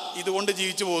 നിങ്ങളല്ല ഇതുകൊണ്ട്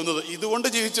ജീവിച്ചു പോകുന്നത്, ഇതുകൊണ്ട്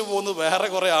ജീവിച്ചു പോകുന്നത് വേറെ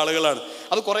കുറേ ആളുകളാണ്.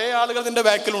 അത് കുറേ ആളുകൾ ഇതിൻ്റെ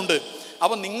ബാക്കിലുണ്ട്.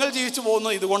 അപ്പം നിങ്ങൾ ജീവിച്ചു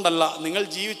പോകുന്നത് ഇതുകൊണ്ടല്ല, നിങ്ങൾ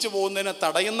ജീവിച്ചു പോകുന്നതിനെ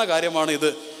തടയുന്ന കാര്യമാണ് ഇത്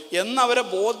എന്നവരെ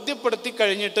ബോധ്യപ്പെടുത്തി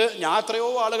കഴിഞ്ഞിട്ട് ഞാൻ എത്രയോ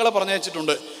ആളുകളെ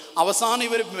പറഞ്ഞയച്ചിട്ടുണ്ട്. അവസാനം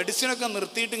ഇവർ മെഡിസിനൊക്കെ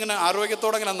നിർത്തിയിട്ട് ഇങ്ങനെ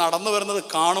ആരോഗ്യത്തോടെ ഇങ്ങനെ നടന്നു വരുന്നത്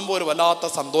കാണുമ്പോൾ ഒരു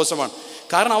വല്ലാത്ത സന്തോഷമാണ്.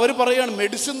 കാരണം അവർ പറയുകയാണ്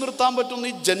മെഡിസിൻ നിർത്താൻ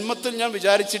പറ്റുമെന്ന് ഈ ജന്മത്തിൽ ഞാൻ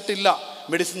വിചാരിച്ചിട്ടില്ല,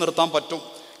 മെഡിസിൻ നിർത്താൻ പറ്റും.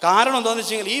 കാരണം എന്താണെന്ന്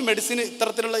വെച്ച് കഴിഞ്ഞാൽ ഈ മെഡിസിന്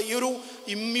ഇത്തരത്തിലുള്ള ഈ ഒരു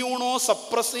ഇമ്മ്യൂണോ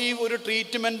സപ്രസീവ് ഒരു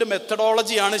ട്രീറ്റ്മെൻറ്റ്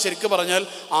മെത്തഡോളജിയാണ് ശരിക്കും പറഞ്ഞാൽ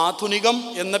ആധുനികം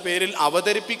എന്ന പേരിൽ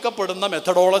അവതരിപ്പിക്കപ്പെടുന്ന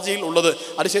മെത്തഡോളജിയിൽ ഉള്ളത്.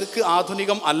 അത് ശരിക്കും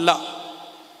ആധുനികം അല്ല.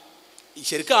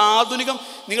 ശരിക്കും ആധുനികം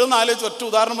നിങ്ങളൊന്ന് ആലോചിച്ച് ഒറ്റ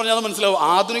ഉദാഹരണം പറഞ്ഞാൽ അത് മനസ്സിലാവും.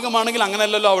 ആധുനികമാണെങ്കിൽ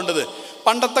അങ്ങനെയല്ലല്ലോ ആവേണ്ടത്.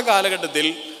 പണ്ടത്തെ കാലഘട്ടത്തിൽ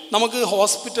നമുക്ക്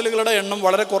ഹോസ്പിറ്റലുകളുടെ എണ്ണം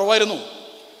വളരെ കുറവായിരുന്നു,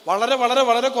 വളരെ വളരെ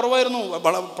വളരെ കുറവായിരുന്നു.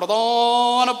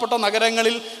 പ്രധാനപ്പെട്ട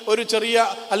നഗരങ്ങളിൽ ഒരു ചെറിയ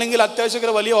അല്ലെങ്കിൽ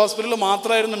അത്യാവശ്യം വലിയ ഹോസ്പിറ്റൽ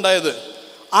മാത്രമായിരുന്നു ഉണ്ടായത്.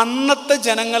 അന്നത്തെ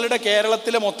ജനങ്ങളുടെ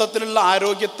കേരളത്തിലെ മൊത്തത്തിലുള്ള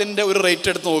ആരോഗ്യത്തിൻ്റെ ഒരു റേറ്റ്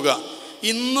എടുത്ത് നോക്കുക.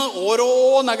 ഇന്ന് ഓരോ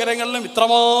നഗരങ്ങളിലും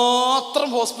ഇത്രമാത്രം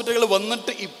ഹോസ്പിറ്റലുകൾ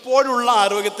വന്നിട്ട് ഇപ്പോഴുള്ള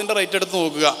ആരോഗ്യത്തിൻ്റെ റേറ്റ് എടുത്ത്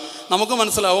നോക്കുക, നമുക്ക്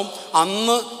മനസ്സിലാവും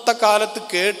അന്നത്തെ കാലത്ത്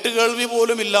കേട്ടുകേൾവി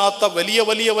പോലും ഇല്ലാത്ത വലിയ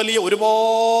വലിയ വലിയ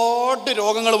ഒരുപാട്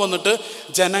രോഗങ്ങൾ വന്നിട്ട്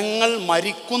ജനങ്ങൾ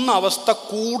മരിക്കുന്ന അവസ്ഥ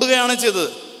കൂടുകയാണ് ചെയ്തത്.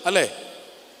 അല്ലേ?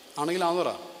 ആണെങ്കിൽ ആന്ന്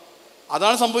പറ,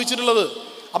 അതാണ് സംഭവിച്ചിട്ടുള്ളത്.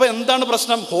 അപ്പോൾ എന്താണ്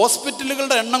പ്രശ്നം?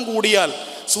 ഹോസ്പിറ്റലുകളുടെ എണ്ണം കൂടിയാൽ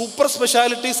സൂപ്പർ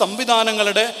സ്പെഷ്യാലിറ്റി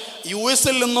സംവിധാനങ്ങളുടെ US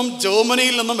നിന്നും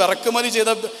ജർമ്മനിയിൽ നിന്നും ഇറക്കുമതി ചെയ്ത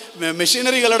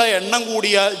മെഷീനറികളുടെ എണ്ണം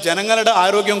കൂടിയാൽ ജനങ്ങളുടെ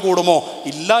ആരോഗ്യം കൂടുമോ?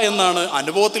 ഇല്ല എന്നാണ്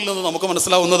അനുഭവത്തിൽ നിന്ന് നമുക്ക്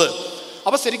മനസ്സിലാവുന്നത്.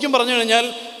 അപ്പോൾ ശരിക്കും പറഞ്ഞു കഴിഞ്ഞാൽ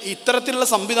ഇത്തരത്തിലുള്ള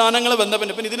സംവിധാനങ്ങൾ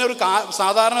പിന്നെ ഇതിനൊരു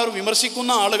സാധാരണ ഒരു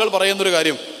വിമർശിക്കുന്ന ആളുകൾ പറയുന്നൊരു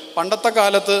കാര്യം,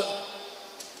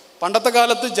 പണ്ടത്തെ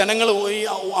കാലത്ത് ജനങ്ങൾ ഈ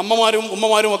അമ്മമാരും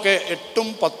ഉമ്മമാരും ഒക്കെ 8ഉം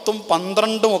 10ഉം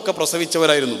 12ഉം ഒക്കെ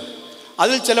പ്രസവിച്ചവരായിരുന്നു.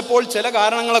 അതിൽ ചിലപ്പോൾ ചില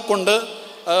കാരണങ്ങളെ കൊണ്ട്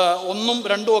 1ഉം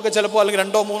 2ഉം ഒക്കെ ചിലപ്പോൾ അല്ലെങ്കിൽ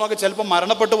 2ഓ 3ഓ ഒക്കെ ചിലപ്പോൾ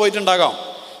മരണപ്പെട്ടു പോയിട്ടുണ്ടാകാം.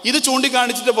 ഇത്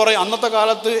ചൂണ്ടിക്കാണിച്ചിട്ട് പറയും അന്നത്തെ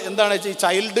കാലത്ത് എന്താണ് ഈ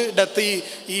ചൈൽഡ് ഡെത്ത്,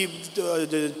 ഈ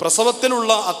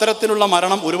പ്രസവത്തിലുള്ള അത്തരത്തിലുള്ള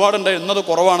മരണം ഒരുപാടുണ്ട് എന്നത്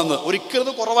കുറവാണെന്ന്. ഒരിക്കലും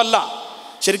ഇത് കുറവല്ല.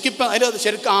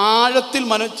 ശരിക്കും ആഴത്തിൽ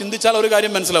ചിന്തിച്ചാൽ ഒരു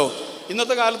കാര്യം മനസ്സിലാവും.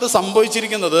 ഇന്നത്തെ കാലത്ത്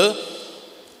സംഭവിച്ചിരിക്കുന്നത്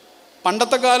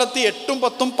പണ്ടത്തെ കാലത്ത് 8ഉം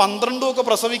 10ഉം 12ഉം ഒക്കെ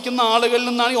പ്രസവിക്കുന്ന ആളുകളിൽ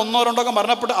നിന്നാണ് 1ഓ 2ഓ ഒക്കെ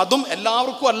മരണപ്പെട്ട്. അതും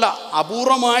എല്ലാവർക്കും അല്ല,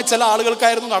 അപൂർവമായ ചില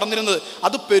ആളുകൾക്കായിരുന്നു നടന്നിരുന്നത്.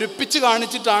 അത് പെരുപ്പിച്ച്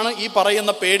കാണിച്ചിട്ടാണ് ഈ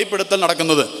പറയുന്ന പേടിപ്പെടുത്തൽ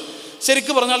നടക്കുന്നത്.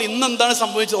 ശരിക്കും പറഞ്ഞാൽ ഇന്ന് എന്താണ്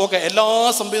സംഭവിച്ചത്? ഓക്കെ, എല്ലാ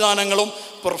സംവിധാനങ്ങളും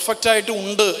പെർഫെക്റ്റായിട്ട്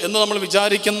ഉണ്ട് എന്ന് നമ്മൾ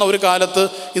വിചാരിക്കുന്ന ഒരു കാലത്ത്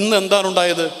ഇന്ന് എന്താണ്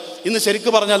ഉണ്ടായത്? ഇന്ന്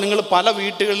ശരിക്കും പറഞ്ഞാൽ നിങ്ങൾ പല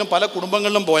വീട്ടുകളിലും പല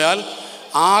കുടുംബങ്ങളിലും പോയാൽ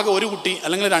ആകെ ഒരു കുട്ടി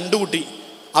അല്ലെങ്കിൽ 2 കുട്ടി,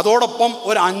 അതോടൊപ്പം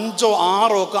ഒരു 5ഓ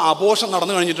 6ഓ ഒക്കെ അബോർഷൻ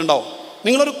നടന്നു കഴിഞ്ഞിട്ടുണ്ടാവും.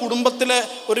 നിങ്ങളൊരു കുടുംബത്തിലെ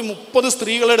ഒരു 30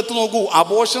 സ്ത്രീകളെടുത്ത് നോക്കൂ,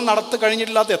 അബോർഷൻ നടത്തി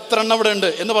കഴിഞ്ഞിട്ടില്ലാത്ത എത്ര എണ്ണം ഇവിടെ ഉണ്ട്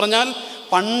എന്ന് പറഞ്ഞാൽ.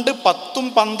 പണ്ട് 10ഉം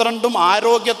 12ഉം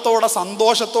ആരോഗ്യത്തോടെ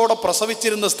സന്തോഷത്തോടെ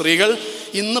പ്രസവിച്ചിരുന്ന സ്ത്രീകൾ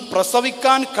ഇന്ന്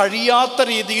പ്രസവിക്കാൻ കഴിയാത്ത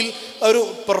രീതിയിൽ ഒരു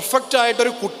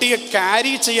പെർഫെക്റ്റായിട്ടൊരു കുട്ടിയെ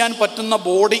ക്യാരി ചെയ്യാൻ പറ്റുന്ന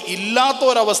ബോഡി ഇല്ലാത്ത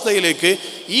ഒരവസ്ഥയിലേക്ക്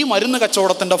ഈ മരുന്ന്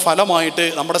കച്ചവടത്തിൻ്റെ ഫലമായിട്ട്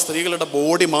നമ്മുടെ സ്ത്രീകളുടെ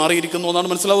ബോഡി മാറിയിരിക്കുന്നു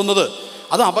എന്നാണ് മനസ്സിലാവുന്നത്.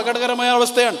 അത് അപകടകരമായ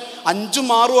അവസ്ഥയാണ്. 5ഉം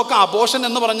 6ഉം ഒക്കെ അബോർഷൻ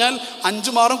എന്ന് പറഞ്ഞാൽ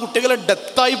 5ഉം 6ഉം കുട്ടികളെ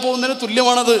ഡെത്തായി പോകുന്നതിന്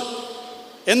തുല്യമാണത്.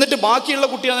 എന്നിട്ട് ബാക്കിയുള്ള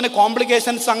കുട്ടികൾ അതിന്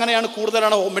കോംപ്ലിക്കേഷൻസ് അങ്ങനെയാണ്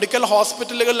കൂടുതലാണ്. മെഡിക്കൽ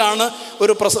ഹോസ്പിറ്റലുകളിലാണ്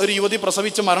ഒരു യുവതി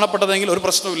പ്രസവിച്ച് മരണപ്പെട്ടതെങ്കിൽ ഒരു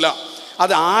പ്രശ്നമില്ല.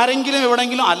 അത് ആരെങ്കിലും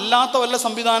എവിടെയെങ്കിലും അല്ലാത്ത വല്ല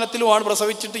സംവിധാനത്തിലുമാണ്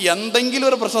പ്രസവിച്ചിട്ട് എന്തെങ്കിലും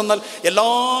ഒരു പ്രശ്നം വന്നാൽ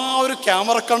എല്ലാവരും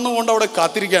ക്യാമറ കണ്ണുകൊണ്ട് അവിടെ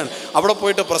കാത്തിരിക്കുകയാണ്, അവിടെ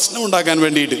പോയിട്ട് പ്രശ്നം ഉണ്ടാക്കാൻ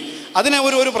വേണ്ടിയിട്ട്. അതിനെ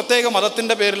ഒരു പ്രത്യേക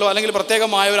മതത്തിൻ്റെ പേരിലോ അല്ലെങ്കിൽ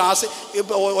പ്രത്യേകമായ ഒരു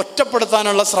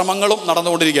ഒറ്റപ്പെടുത്താനുള്ള ശ്രമങ്ങളും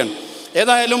നടന്നുകൊണ്ടിരിക്കുകയാണ്.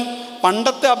 ഏതായാലും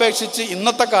പണ്ടത്തെ അപേക്ഷിച്ച്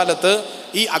ഇന്നത്തെ കാലത്ത്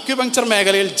ഈ അക്യുപങ്ക്ചർ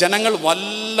മേഖലയിൽ ജനങ്ങൾ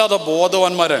വല്ലാതെ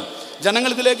ബോധവാന്മാരാണ്.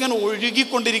 ജനങ്ങൾ ഇതിലേക്ക്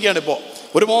ഒഴുകിക്കൊണ്ടിരിക്കുകയാണ്. ഇപ്പോൾ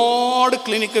ഒരുപാട്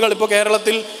ക്ലിനിക്കുകൾ, ഇപ്പോൾ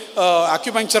കേരളത്തിൽ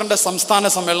അക്യുപങ്ക്ചറിൻ്റെ സംസ്ഥാന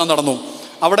സമ്മേളനം നടന്നു.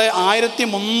 അവിടെ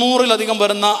 1300-ലധികം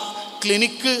വരുന്ന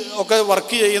ക്ലിനിക്ക് ഒക്കെ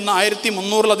വർക്ക് ചെയ്യുന്ന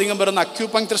 1300-ലധികം വരുന്ന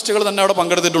അക്യുപങ്ക്ചറിസ്റ്റുകൾ തന്നെ അവിടെ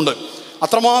പങ്കെടുത്തിട്ടുണ്ട്.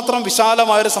 അത്രമാത്രം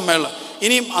വിശാലമായൊരു സമ്മേളനം.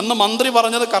 ഇനി അന്ന് മന്ത്രി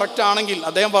പറഞ്ഞത് കറക്റ്റ് ആണെങ്കിൽ,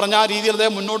 അദ്ദേഹം പറഞ്ഞ ആ രീതിയിൽ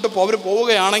അദ്ദേഹം മുന്നോട്ട്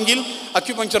പോവുകയാണെങ്കിൽ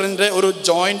അക്യുപങ്ക്ചറിൻ്റെ ഒരു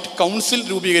ജോയിൻറ്റ് കൗൺസിൽ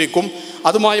രൂപീകരിക്കും.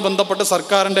 അതുമായി ബന്ധപ്പെട്ട്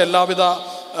സർക്കാരിൻ്റെ എല്ലാവിധ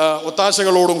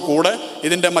ഒത്താശകളോടും കൂടെ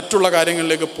ഇതിൻ്റെ മറ്റുള്ള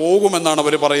കാര്യങ്ങളിലേക്ക് പോകുമെന്നാണ്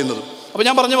അവർ പറയുന്നത്. അപ്പോൾ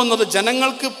ഞാൻ പറഞ്ഞു വന്നത്,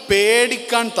 ജനങ്ങൾക്ക്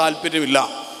പേടിക്കാൻ താല്പര്യമില്ല.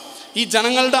 ഈ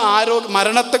ജനങ്ങളുടെ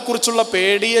മരണത്തെക്കുറിച്ചുള്ള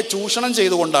പേടിയെ ചൂഷണം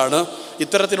ചെയ്തുകൊണ്ടാണ്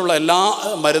ഇത്തരത്തിലുള്ള എല്ലാ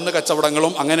മരുന്ന്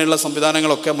കച്ചവടങ്ങളും അങ്ങനെയുള്ള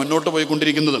സംവിധാനങ്ങളൊക്കെ മുന്നോട്ട്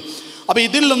പോയിക്കൊണ്ടിരിക്കുന്നത്. അപ്പോൾ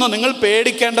ഇതിൽ നിന്ന് നിങ്ങൾ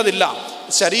പേടിക്കേണ്ടതില്ല.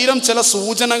 ശരീരം ചില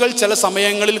സൂചനകൾ ചില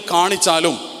സമയങ്ങളിൽ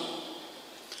കാണിച്ചാലും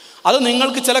അത്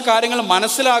നിങ്ങൾക്ക് ചില കാര്യങ്ങൾ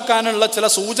മനസ്സിലാക്കാനുള്ള ചില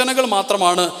സൂചനകൾ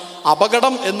മാത്രമാണ്.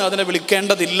 അപകടം എന്ന് അതിനെ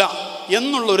വിളിക്കേണ്ടതില്ല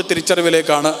എന്നുള്ളൊരു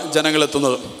തിരിച്ചറിവിലേക്കാണ് ജനങ്ങൾ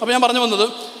എത്തുന്നത്. അപ്പോൾ ഞാൻ പറഞ്ഞു വന്നത്,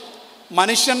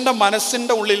 മനുഷ്യൻ്റെ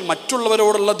മനസ്സിൻ്റെ ഉള്ളിൽ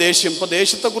മറ്റുള്ളവരോടുള്ള ദേഷ്യം, ഇപ്പോൾ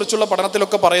ദേഷ്യത്തെക്കുറിച്ചുള്ള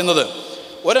പഠനത്തിലൊക്കെ പറയുന്നത്,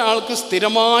 ഒരാൾക്ക്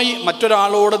സ്ഥിരമായി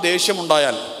മറ്റൊരാളോട്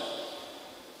ദേഷ്യമുണ്ടായാൽ,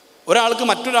 ഒരാൾക്ക്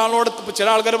മറ്റൊരാളോട്, ചില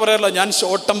ആൾക്കാർ പറയാറില്ല ഞാൻ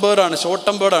ഷോർട്ട്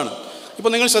ടെമ്പേർഡാണ്.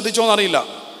 ഇപ്പോൾ നിങ്ങൾ ശ്രദ്ധിച്ചോന്നറിയില്ല,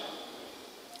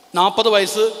 40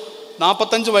 വയസ്സ്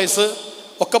 45 വയസ്സ്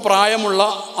ഒക്കെ പ്രായമുള്ള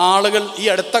ആളുകൾ ഈ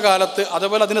അടുത്ത കാലത്ത്,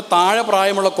 അതേപോലെ അതിന് താഴെ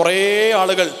പ്രായമുള്ള കുറേ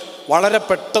ആളുകൾ വളരെ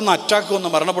പെട്ടെന്ന് അറ്റാക്ക് വന്ന്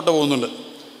മരണപ്പെട്ടു പോകുന്നുണ്ട്.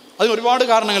 അതിന് ഒരുപാട്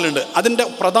കാരണങ്ങളുണ്ട്. അതിൻ്റെ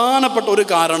പ്രധാനപ്പെട്ട ഒരു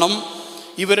കാരണം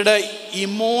ഇവരുടെ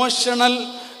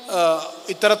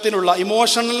ഇത്തരത്തിലുള്ള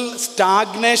ഇമോഷണൽ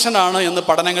സ്റ്റാഗ്നേഷനാണ് എന്ന്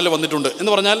പഠനങ്ങളിൽ വന്നിട്ടുണ്ട്.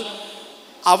 എന്ന് പറഞ്ഞാൽ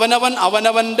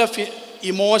അവനവൻ്റെ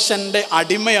ഇമോഷൻ്റെ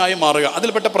അടിമയായി മാറുക.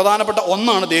 അതിൽപ്പെട്ട പ്രധാനപ്പെട്ട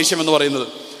ഒന്നാണ് ദേഷ്യം എന്ന് പറയുന്നത്.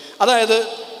 അതായത്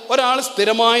ഒരാൾ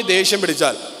സ്ഥിരമായി ദേഷ്യം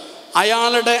പിടിച്ചാൽ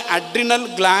അയാളുടെ അഡ്രിനൽ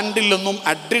ഗ്ലാൻഡിൽ നിന്നും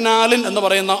അഡ്രിനാലിൻ എന്ന്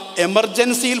പറയുന്ന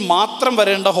എമർജൻസിയിൽ മാത്രം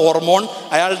വരേണ്ട ഹോർമോൺ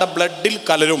അയാളുടെ ബ്ലഡിൽ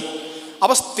കലരും.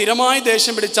 അപ്പോൾ സ്ഥിരമായി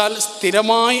ദേഷ്യം പിടിച്ചാൽ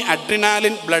സ്ഥിരമായി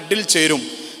അഡ്രിനാലിൻ ബ്ലഡിൽ ചേരും.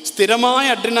 സ്ഥിരമായി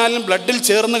അഡ്രിനാലിൻ ബ്ലഡിൽ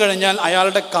ചേർന്ന് കഴിഞ്ഞാൽ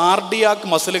അയാളുടെ കാർഡിയാക്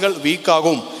മസിലുകൾ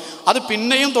വീക്കാകും. അത്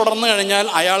പിന്നെയും തുടർന്ന് കഴിഞ്ഞാൽ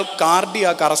അയാൾ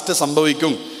കാർഡിയാക് അറസ്റ്റ്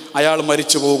സംഭവിക്കും, അയാൾ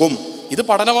മരിച്ചു പോകും. ഇത്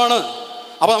പഠനമാണ്.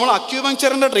 അപ്പോൾ നമ്മൾ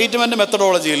അക്യുപങ്ക്ചറിൻ്റെ ട്രീറ്റ്മെൻറ്റ്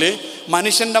മെത്തഡോളജിയിൽ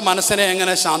മനുഷ്യൻ്റെ മനസ്സിനെ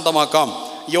എങ്ങനെ ശാന്തമാക്കാം,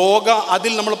 യോഗ,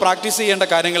 അതിൽ നമ്മൾ പ്രാക്ടീസ് ചെയ്യേണ്ട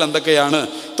കാര്യങ്ങൾ എന്തൊക്കെയാണ്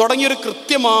തുടങ്ങിയൊരു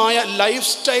കൃത്യമായ ലൈഫ്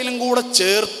സ്റ്റൈലും കൂടെ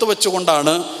ചേർത്ത്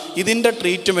വെച്ചുകൊണ്ടാണ് ഇതിൻ്റെ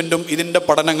ട്രീറ്റ്മെൻറ്റും ഇതിൻ്റെ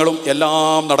പഠനങ്ങളും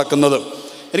എല്ലാം നടക്കുന്നത്.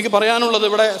 എനിക്ക് പറയാനുള്ളത്,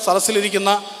 ഇവിടെ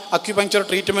സദസ്സിലിരിക്കുന്ന അക്യുപങ്ക്ചർ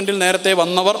ട്രീറ്റ്മെൻറ്റിൽ നേരത്തെ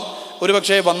വന്നവർ,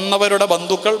 ഒരുപക്ഷെ വന്നവരുടെ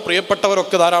ബന്ധുക്കൾ,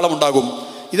 പ്രിയപ്പെട്ടവരൊക്കെ ധാരാളം ഉണ്ടാകും.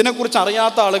 ഇതിനെക്കുറിച്ച്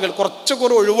അറിയാത്ത ആളുകൾ, കുറച്ചൊക്കെ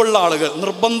ഒഴിവുള്ള ആളുകൾ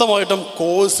നിർബന്ധമായിട്ടും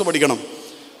കോഴ്സ് പഠിക്കണം.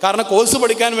 കാരണം കോഴ്സ്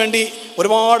പഠിക്കാൻ വേണ്ടി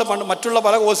ഒരുപാട് മറ്റുള്ള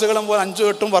പല കോഴ്സുകളും പോലെ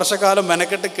 5-8 വർഷക്കാലം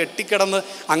മെനക്കെട്ട് കെട്ടിക്കിടന്ന്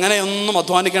അങ്ങനെയൊന്നും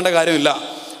അധ്വാനിക്കേണ്ട കാര്യമില്ല.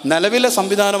 നിലവിലെ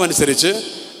സംവിധാനം അനുസരിച്ച്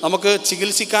നമുക്ക്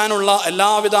ചികിത്സിക്കാനുള്ള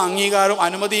എല്ലാവിധ അംഗീകാരവും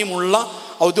അനുമതിയുമുള്ള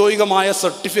ഔദ്യോഗികമായ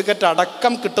സർട്ടിഫിക്കറ്റ്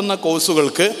അടക്കം കിട്ടുന്ന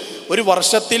കോഴ്സുകൾക്ക് ഒരു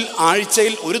വർഷത്തിൽ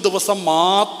ആഴ്ചയിൽ ഒരു ദിവസം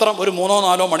മാത്രം ഒരു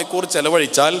 3-4 മണിക്കൂർ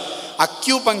ചെലവഴിച്ചാൽ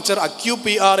അക്യുപങ്ക്ചർ,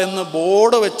 ACCUPR എന്ന്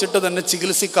ബോർഡ് വെച്ചിട്ട് തന്നെ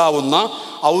ചികിത്സിക്കാവുന്ന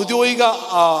ഔദ്യോഗിക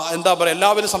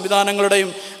എല്ലാവിധ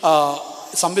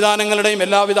സംവിധാനങ്ങളുടെയും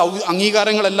എല്ലാവിധ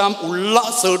അംഗീകാരങ്ങളെല്ലാം ഉള്ള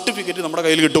സർട്ടിഫിക്കറ്റ് നമ്മുടെ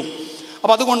കയ്യിൽ കിട്ടും.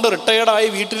 അപ്പോൾ അതുകൊണ്ട് റിട്ടയേർഡായി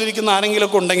വീട്ടിലിരിക്കുന്ന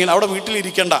ആരെങ്കിലുമൊക്കെ ഉണ്ടെങ്കിൽ അവിടെ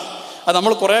വീട്ടിലിരിക്കേണ്ട. അത്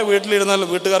നമ്മൾ കുറേ വീട്ടിലിരുന്നാൽ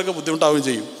വീട്ടുകാർക്ക് ബുദ്ധിമുട്ടാവുകയും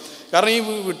ചെയ്യും. കാരണം ഈ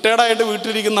റിട്ടയേർഡായിട്ട്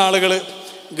വീട്ടിലിരിക്കുന്ന ആളുകൾ,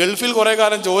 ഗൾഫിൽ കുറേ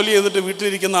കാലം ജോലി ചെയ്തിട്ട്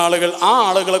വീട്ടിലിരിക്കുന്ന ആളുകൾ, ആ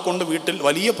ആളുകളെ കൊണ്ട് വീട്ടിൽ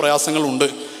വലിയ പ്രയാസങ്ങളുണ്ട്.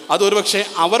 അതൊരു പക്ഷേ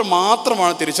അവർ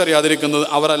മാത്രമാണ് തിരിച്ചറിയാതിരിക്കുന്നത്,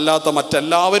 അവരല്ലാത്ത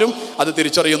മറ്റെല്ലാവരും അത്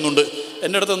തിരിച്ചറിയുന്നുണ്ട്.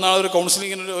 എൻ്റെ അടുത്ത് ഒരു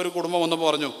കൗൺസിലിങ്ങിന് ഒരു കുടുംബം വന്നപ്പോൾ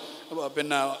പറഞ്ഞു,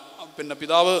 പിന്നെ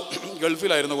പിതാവ്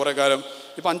ഗൾഫിലായിരുന്നു കുറേ കാലം,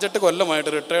 ഇപ്പോൾ 5-8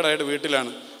 കൊല്ലമായിട്ട് റിട്ടയേർഡായിട്ട്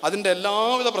വീട്ടിലാണ്. അതിൻ്റെ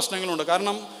എല്ലാവിധ പ്രശ്നങ്ങളുണ്ട്.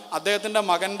 കാരണം അദ്ദേഹത്തിൻ്റെ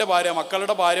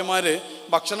മക്കളുടെ ഭാര്യമാർ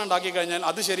ഭക്ഷണം ഉണ്ടാക്കി കഴിഞ്ഞാൽ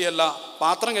അത് ശരിയല്ല,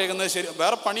 പാത്രം കഴുകുന്നത് ശരി,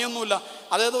 വേറെ പണിയൊന്നുമില്ല.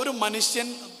 അതായത് ഒരു മനുഷ്യൻ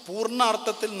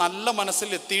പൂർണ്ണാർത്ഥത്തിൽ നല്ല മനസ്സിൽ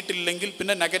എത്തിയിട്ടില്ലെങ്കിൽ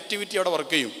പിന്നെ നെഗറ്റിവിറ്റി അവിടെ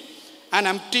വർക്ക് ചെയ്യും. And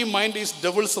empty mind is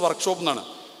devils workshop എന്നാണ്.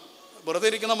 വെറുതെ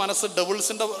ഇരിക്കുന്ന മനസ്സ്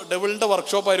ഡെവിളിൻ്റെ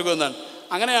വർക്ക്ഷോപ്പായിരിക്കും എന്നാണ്.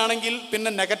 അങ്ങനെയാണെങ്കിൽ പിന്നെ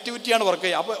നെഗറ്റിവിറ്റിയാണ് വർക്ക്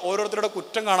ചെയ്യുക. അപ്പോൾ ഓരോരുത്തരുടെ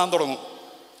കുറ്റം കാണാൻ തുടങ്ങും.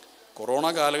 കൊറോണ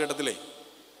കാലഘട്ടത്തിലെ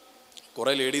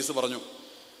കുറേ ലേഡീസ് പറഞ്ഞു,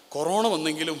 കൊറോണ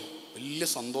വന്നെങ്കിലും വലിയ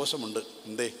സന്തോഷമുണ്ട്.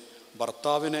 എന്തേ,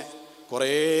 ഭർത്താവിനെ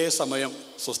കുറേ സമയം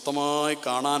സ്വസ്ഥമായി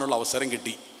കാണാനുള്ള അവസരം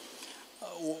കിട്ടി.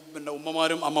 പിന്നെ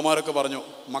ഉമ്മമാരും അമ്മമാരൊക്കെ പറഞ്ഞു,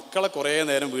 മക്കളെ കുറേ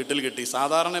നേരം വീട്ടിൽ കിട്ടി.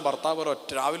 സാധാരണ ഭർത്താവ്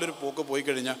രാവിലെ ഒരു പോക്ക് പോയി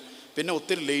കഴിഞ്ഞാൽ പിന്നെ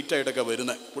ഒത്തിരി ലേറ്റായിട്ടൊക്കെ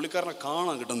വരുന്നത്, പുള്ളിക്കാരനെ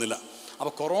കാണാൻ കിട്ടുന്നില്ല.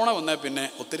 അപ്പോൾ കൊറോണ വന്നാൽ പിന്നെ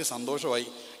ഒത്തിരി സന്തോഷമായി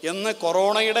എന്ന്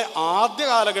കൊറോണയുടെ ആദ്യ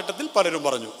കാലഘട്ടത്തിൽ പലരും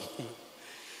പറഞ്ഞു.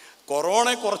 കൊറോണ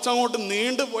കുറച്ചങ്ങോട്ട്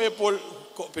നീണ്ടു പോയപ്പോൾ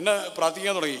പിന്നെ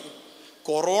പ്രാർത്ഥിക്കാൻ തുടങ്ങി,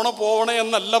 കൊറോണ പോവണേ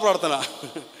എന്നല്ല പ്രാർത്ഥന.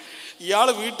 ഇയാൾ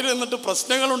വീട്ടിൽ നിന്നിട്ട്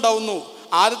പ്രശ്നങ്ങളുണ്ടാവുന്നു.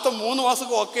 ആദ്യത്തെ 3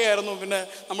 മാസമൊക്കെ ഓക്കെ ആയിരുന്നു. പിന്നെ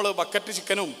നമ്മൾ ബക്കറ്റ്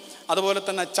ചിക്കനും അതുപോലെ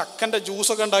തന്നെ ചക്കൻ്റെ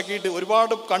ജ്യൂസൊക്കെ ഉണ്ടാക്കിയിട്ട്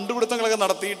ഒരുപാട് കണ്ടുപിടുത്തങ്ങളൊക്കെ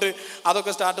നടത്തിയിട്ട്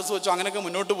അതൊക്കെ സ്റ്റാറ്റസ് വെച്ചു, അങ്ങനെയൊക്കെ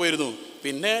മുന്നോട്ട് പോയിരുന്നു.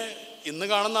 പിന്നെ ഇന്ന്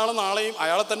കാണുന്ന ആൾ നാളെയും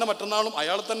അയാളെ തന്നെ മറ്റന്നാളും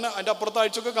അയാളെ തന്നെ അതിൻ്റെ അപ്പുറത്തെ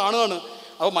ആഴ്ചയൊക്കെ കാണുകയാണ്.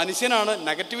 അപ്പോൾ മനുഷ്യനാണ്,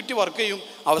 നെഗറ്റിവിറ്റി വർക്ക് ചെയ്യും.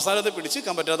 അവസാനത്തെ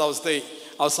പിടിച്ചിരിക്കാൻ പറ്റാത്ത അവസ്ഥയായി.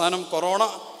 അവസാനം കൊറോണ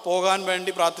പോകാൻ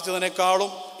വേണ്ടി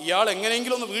പ്രാർത്ഥിച്ചതിനേക്കാളും ഇയാൾ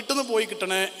എങ്ങനെയെങ്കിലും ഒന്ന് വീട്ടിൽ നിന്ന് പോയി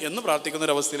കിട്ടണേ എന്ന്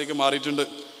പ്രാർത്ഥിക്കുന്നൊരവസ്ഥയിലേക്ക് മാറിയിട്ടുണ്ട്.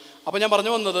 അപ്പോൾ ഞാൻ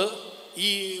പറഞ്ഞു വന്നത്, ഈ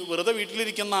വെറുതെ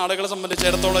വീട്ടിലിരിക്കുന്ന ആളുകളെ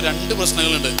സംബന്ധിച്ചിടത്തോളം 2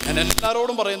 പ്രശ്നങ്ങളുണ്ട്. ഞാൻ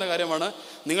എല്ലാവരോടും പറയുന്ന കാര്യമാണ്,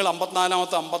 നിങ്ങൾ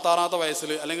 54-ാമത്തെ 56-ാമത്തെ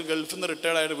വയസ്സിൽ അല്ലെങ്കിൽ ഗൾഫിൽ നിന്ന്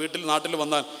റിട്ടയർഡ് ആയിട്ട് നാട്ടിൽ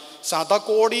വന്നാൽ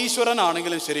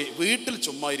ശതകോടീശ്വരനാണെങ്കിലും ശരി, വീട്ടിൽ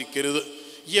ചുമ്മാ ഇരിക്കരുത്.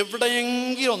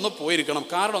 എവിടെയെങ്കിലും ഒന്ന് പോയിരിക്കണം.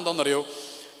 കാരണം എന്താണെന്നറിയോ,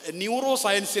 ന്യൂറോ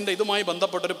സയൻസിൻ്റെ ഇതുമായി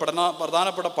ബന്ധപ്പെട്ടൊരു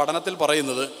പ്രധാനപ്പെട്ട പഠനത്തിൽ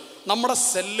പറയുന്നത്, നമ്മുടെ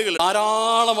സെല്ലുകൾ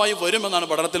ധാരാളമായി വരുമെന്നാണ്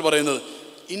പഠനത്തിൽ പറയുന്നത്.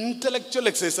 ഇൻ്റലക്ച്വൽ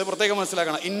എക്സസൈസ് പ്രത്യേകം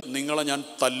മനസ്സിലാക്കണം. നിങ്ങളെ ഞാൻ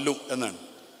തല്ലും എന്നാണ്.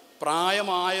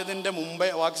 പ്രായമായതിൻ്റെ മുമ്പേ,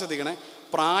 വാക്ക് ശ്രദ്ധിക്കണേ,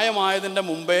 പ്രായമായതിൻ്റെ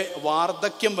മുമ്പേ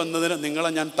വാർദ്ധക്യം വന്നതിന് നിങ്ങളെ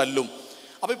ഞാൻ തല്ലും.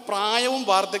 അപ്പോൾ ഈ പ്രായവും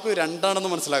വാർദ്ധക്യവും 2ആണെന്ന്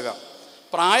മനസ്സിലാക്കാം.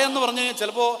 പ്രായം എന്ന് പറഞ്ഞു കഴിഞ്ഞാൽ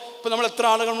ചിലപ്പോൾ ഇപ്പോൾ നമ്മൾ എത്ര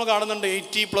ആളുകൾ നമ്മൾ കാണുന്നുണ്ട്,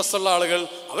 80+ ഉള്ള ആളുകൾ,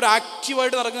 അവർ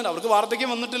ആക്റ്റീവായിട്ട് നടക്കുന്നുണ്ട്, അവർക്ക്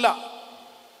വാർദ്ധക്യം വന്നിട്ടില്ല,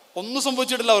 ഒന്നും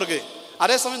സംഭവിച്ചിട്ടില്ല അവർക്ക്.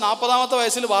 അതേസമയം 40-ാമത്തെ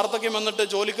വയസ്സിൽ വാർദ്ധക്യം വന്നിട്ട്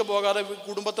ജോലിക്ക് പോകാതെ,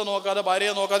 കുടുംബത്തെ നോക്കാതെ,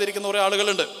 ഭാര്യയെ നോക്കാതെ ഇരിക്കുന്ന കുറേ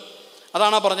ആളുകളുണ്ട്.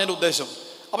 അതാണ് ആ പറഞ്ഞതിൻ്റെ ഉദ്ദേശം.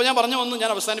 അപ്പോൾ ഞാൻ പറഞ്ഞു വന്ന്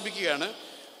ഞാൻ അവസാനിപ്പിക്കുകയാണ്.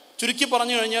 ചുരുക്കി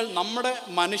പറഞ്ഞു കഴിഞ്ഞാൽ, നമ്മുടെ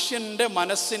മനുഷ്യൻ്റെ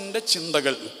മനസ്സിൻ്റെ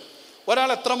ചിന്തകൾ, ഒരാൾ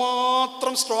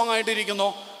എത്രമാത്രം സ്ട്രോങ് ആയിട്ടിരിക്കുന്നോ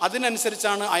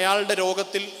അതിനനുസരിച്ചാണ് അയാളുടെ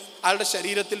അയാളുടെ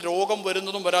ശരീരത്തിൽ രോഗം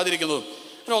വരുന്നതും വരാതിരിക്കുന്നതും.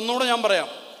 ഒന്നുകൂടെ ഞാൻ പറയാം,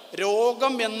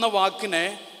 രോഗം എന്ന വാക്കിനെ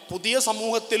പുതിയ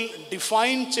സമൂഹത്തിൽ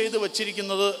ഡിഫൈൻ ചെയ്ത്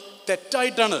വച്ചിരിക്കുന്നത്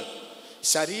തെറ്റായിട്ടാണ്.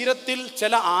 ശരീരത്തിൽ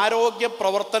ചില ആരോഗ്യ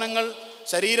പ്രവർത്തനങ്ങൾ,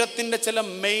 ശരീരത്തിൻ്റെ ചില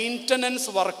മെയിൻ്റനൻസ്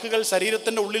വർക്കുകൾ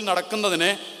ശരീരത്തിൻ്റെ ഉള്ളിൽ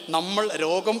നടക്കുന്നതിനെ നമ്മൾ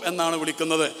രോഗം എന്നാണ്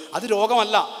വിളിക്കുന്നത്. അത്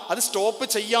രോഗമല്ല, അത് സ്റ്റോപ്പ്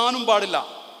ചെയ്യാനും പാടില്ല.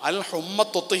 അൽ ഹുമ്മ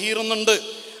തൊത്തുഹീറുന്നുണ്ട്.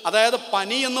 അതായത്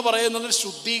പനി എന്ന് പറയുന്നത്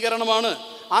ശുദ്ധീകരണമാണ്.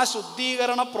 ആ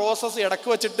ശുദ്ധീകരണ പ്രോസസ്സ് ഇടയ്ക്ക്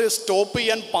വെച്ചിട്ട് സ്റ്റോപ്പ്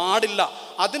ചെയ്യാൻ പാടില്ല.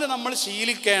 അതിന് നമ്മൾ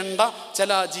ശീലിക്കേണ്ട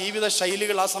ചില ജീവിത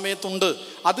ശൈലികൾ ആ സമയത്തുണ്ട്.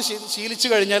 അത് ശീലിച്ചു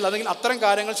കഴിഞ്ഞാൽ, അല്ലെങ്കിൽ അത്തരം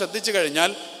കാര്യങ്ങൾ ശ്രദ്ധിച്ചു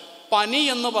കഴിഞ്ഞാൽ, പനി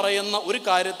എന്ന് പറയുന്ന ഒരു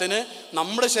കാര്യത്തിന്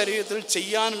നമ്മുടെ ശരീരത്തിൽ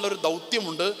ചെയ്യാനുള്ളൊരു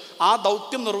ദൗത്യമുണ്ട്. ആ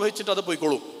ദൗത്യം നിർവഹിച്ചിട്ട് അത്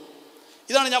പോയിക്കോളും.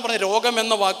 ഇതാണ് ഞാൻ പറഞ്ഞത്, രോഗം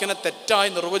എന്ന വാക്കിനെ തെറ്റായി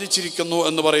നിർവചിച്ചിരിക്കുന്നു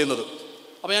എന്ന് പറയുന്നത്.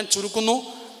 അപ്പോൾ ഞാൻ ചുരുക്കുന്നു.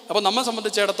 അപ്പോൾ നമ്മെ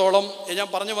സംബന്ധിച്ചിടത്തോളം ഞാൻ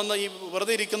പറഞ്ഞു വന്ന ഈ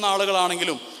വെറുതെ ഇരിക്കുന്ന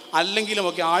ആളുകളാണെങ്കിലും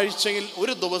അല്ലെങ്കിലുമൊക്കെ ആഴ്ചയിൽ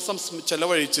ഒരു ദിവസം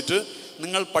ചെലവഴിച്ചിട്ട്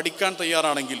നിങ്ങൾ പഠിക്കാൻ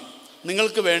തയ്യാറാണെങ്കിൽ,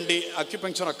 നിങ്ങൾക്ക് വേണ്ടി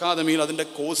അക്യുപങ്ക്ചർ അക്കാദമിയിൽ അതിൻ്റെ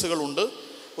കോഴ്സുകളുണ്ട്.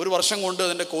 1 വർഷം കൊണ്ട്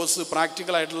അതിൻ്റെ കോഴ്സ്,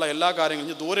 പ്രാക്ടിക്കലായിട്ടുള്ള എല്ലാ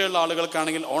കാര്യങ്ങളും, ദൂരെയുള്ള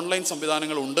ആളുകൾക്കാണെങ്കിൽ ഓൺലൈൻ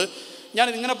സംവിധാനങ്ങളുണ്ട്. ഞാൻ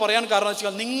ഇങ്ങനെ പറയാൻ കാരണം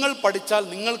വെച്ചാൽ, നിങ്ങൾ പഠിച്ചാൽ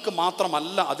നിങ്ങൾക്ക്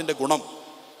മാത്രമല്ല അതിൻ്റെ ഗുണം.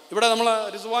 ഇവിടെ നമ്മൾ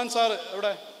റിസ്വാൻ സാർ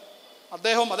ഇവിടെ,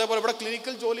 അദ്ദേഹം അതേപോലെ ഇവിടെ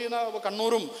ക്ലിനിക്കൽ ജോലി ചെയ്യുന്ന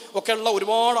കണ്ണൂരും ഒക്കെയുള്ള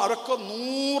ഒരുപാട്, അവരൊക്കെ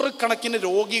 100 കണക്കിന്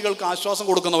രോഗികൾക്ക് ആശ്വാസം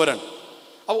കൊടുക്കുന്നവരാണ്.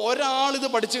 അപ്പോൾ ഒരാളിത്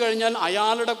പഠിച്ചു കഴിഞ്ഞാൽ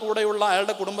അയാളുടെ കൂടെയുള്ള,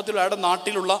 അയാളുടെ കുടുംബത്തിലുള്ള, അയാളുടെ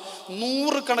നാട്ടിലുള്ള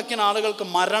 100 കണക്കിന് ആളുകൾക്ക്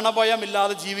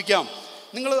മരണഭയമില്ലാതെ ജീവിക്കാം.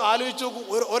 നിങ്ങൾ ആലോചിച്ച് നോക്കൂ,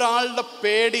 ഒരാളുടെ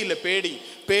പേടിയില്ലേ,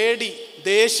 പേടി,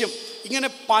 ദേഷ്യം, ഇങ്ങനെ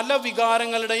പല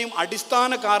വികാരങ്ങളുടെയും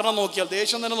അടിസ്ഥാന കാരണം നോക്കിയാൽ,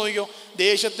 ദേഷ്യം തന്നെ നോക്കിയോ,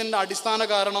 ദേഷ്യത്തിൻ്റെ അടിസ്ഥാന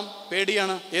കാരണം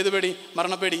പേടിയാണ്. ഏത് പേടി?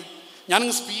 മരണപ്പേടി.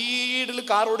 ഞാനങ്ങ് സ്പീഡിൽ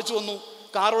കാർ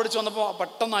ഓടിച്ചു വന്നപ്പോൾ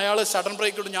പെട്ടെന്ന് അയാൾ സഡൻ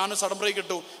ബ്രേക്ക് ഇട്ടു, ഞാനും സഡൻ ബ്രേക്ക്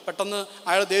ഇട്ടു. പെട്ടെന്ന്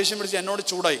അയാൾ ദേഷ്യം പിടിച്ച് എന്നോട്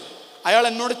ചൂടായി.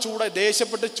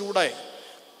 ദേഷ്യപ്പെട്ട് ചൂടായി.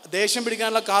 ദേഷ്യം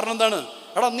പിടിക്കാനുള്ള കാരണം എന്താണ്?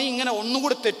 എടാ, നീ ഇങ്ങനെ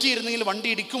ഒന്നുകൂടി തെറ്റിയിരുന്നെങ്കിൽ വണ്ടി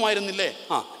ഇടിക്കുമായിരുന്നില്ലേ?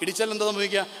 ഇടിച്ചാൽ എന്താ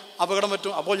സംഭവിക്കുക? അപകടം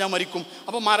പറ്റും, അപ്പോൾ ഞാൻ മരിക്കും.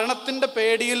 അപ്പോൾ മരണത്തിൻ്റെ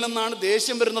പേടിയിൽ നിന്നാണ്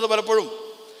ദേഷ്യം വരുന്നത് പലപ്പോഴും.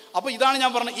 അപ്പോൾ ഇതാണ്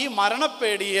ഞാൻ പറഞ്ഞത്, ഈ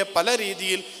മരണപ്പേടിയെ പല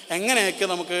രീതിയിൽ എങ്ങനെയൊക്കെ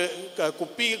നമുക്ക്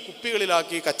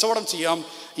കുപ്പികളിലാക്കി കച്ചവടം ചെയ്യാം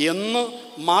എന്ന്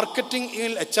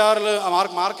മാർക്കറ്റിങ്ങിൽ,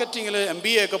 മാർക്കറ്റിങ്ങിൽ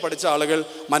MBA ഒക്കെ പഠിച്ച ആളുകൾ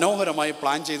മനോഹരമായി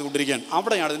പ്ലാൻ ചെയ്തുകൊണ്ടിരിക്കുകയാണ്.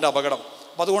 അവിടെയാണ് ഇതിൻ്റെ അപകടം.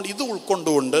 അപ്പോൾ അതുകൊണ്ട് ഇത്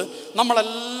ഉൾക്കൊണ്ടുകൊണ്ട്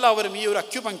നമ്മളെല്ലാവരും ഈ ഒരു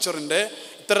അക്യുപങ്ക്ചറിൻ്റെ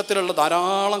ഇത്തരത്തിലുള്ള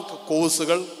ധാരാളം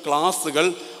കോഴ്സുകൾ, ക്ലാസ്സുകൾ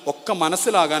ഒക്കെ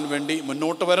മനസ്സിലാകാൻ വേണ്ടി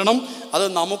മുന്നോട്ട് വരണം. അത്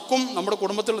നമുക്കും നമ്മുടെ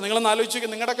കുടുംബത്തിലുള്ള, നിങ്ങളൊന്ന്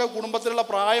ആലോചിക്കുക, നിങ്ങളുടെയൊക്കെ കുടുംബത്തിലുള്ള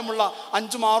പ്രായമുള്ള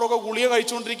 5-6 ഗുളിക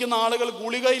കഴിച്ചുകൊണ്ടിരിക്കുന്ന ആളുകൾ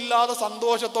ഗുളികയില്ലാതെ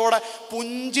സന്തോഷത്തോടെ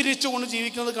പുഞ്ചിരിച്ചുകൊണ്ട്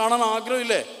ജീവിക്കുന്നത് കാണാൻ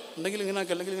ആഗ്രഹമില്ലേ? ഉണ്ടെങ്കിൽ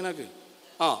ഇങ്ങനെയാക്കി, അല്ലെങ്കിൽ ഇങ്ങനെയാക്കി.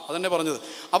 അതെന്നെ പറഞ്ഞത്.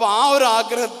 അപ്പോൾ ആ ഒരു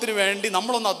ആഗ്രഹത്തിന് വേണ്ടി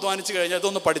നമ്മളൊന്ന് അധ്വാനിച്ച് കഴിഞ്ഞാൽ,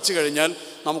 ഇതൊന്ന് പഠിച്ചു കഴിഞ്ഞാൽ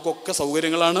നമുക്കൊക്കെ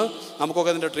സൗകര്യങ്ങളാണ്.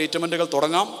 നമുക്കൊക്കെ അതിൻ്റെ ട്രീറ്റ്മെൻറ്റുകൾ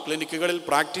തുടങ്ങാം, ക്ലിനിക്കുകളിൽ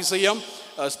പ്രാക്ടീസ് ചെയ്യാം.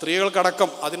 സ്ത്രീകൾക്കടക്കം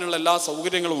അതിനുള്ള എല്ലാ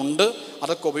സൗകര്യങ്ങളും ഉണ്ട്.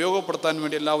 അതൊക്കെ ഉപയോഗപ്പെടുത്താൻ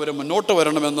വേണ്ടി എല്ലാവരും മുന്നോട്ട്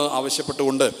വരണമെന്ന്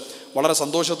ആവശ്യപ്പെട്ടുകൊണ്ട്, വളരെ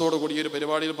സന്തോഷത്തോടു കൂടി ഈ ഒരു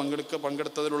പരിപാടിയിൽ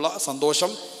പങ്കെടുത്തതിലുള്ള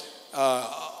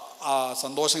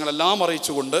സന്തോഷങ്ങളെല്ലാം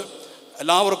അറിയിച്ചുകൊണ്ട്,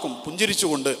 എല്ലാവർക്കും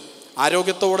പുഞ്ചിരിച്ചുകൊണ്ട്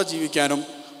ആരോഗ്യത്തോടെ ജീവിക്കാനും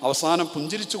അവസാനം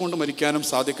പുഞ്ചിരിച്ചുകൊണ്ട് മരിക്കാനും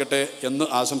സാധിക്കട്ടെ എന്ന്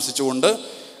ആശംസിച്ചുകൊണ്ട്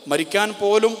മരിക്കാൻ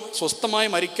പോലും, സ്വസ്ഥമായി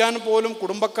മരിക്കാൻ പോലും,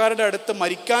 കുടുംബക്കാരുടെ അടുത്ത്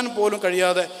മരിക്കാൻ പോലും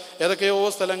കഴിയാതെ ഏതൊക്കെയോ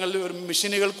സ്ഥലങ്ങളിൽ ഒരു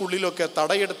മെഷീനുകൾക്കുള്ളിലൊക്കെ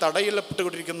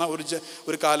തടയിടപ്പെട്ടുകൊണ്ടിരിക്കുന്ന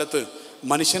ഒരു കാലത്ത്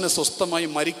മനുഷ്യന് സ്വസ്ഥമായി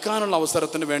മരിക്കാനുള്ള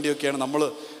അവസരത്തിന്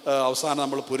വേണ്ടിയൊക്കെയാണ് അവസാനം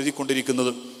നമ്മൾ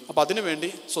പൊരുതിക്കൊണ്ടിരിക്കുന്നത്. അപ്പോൾ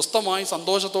അതിനുവേണ്ടി സ്വസ്ഥമായി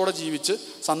സന്തോഷത്തോടെ ജീവിച്ച്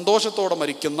സന്തോഷത്തോടെ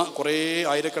മരിക്കുന്ന കുറേ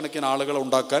ആയിരക്കണക്കിന് ആളുകളെ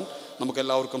ഉണ്ടാക്കാൻ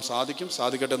നമുക്കെല്ലാവർക്കും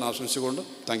സാധിക്കട്ടെ എന്ന് ആശംസിച്ചുകൊണ്ട്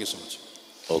thank you so much.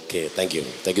 Okay, thank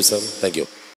you sir, thank you.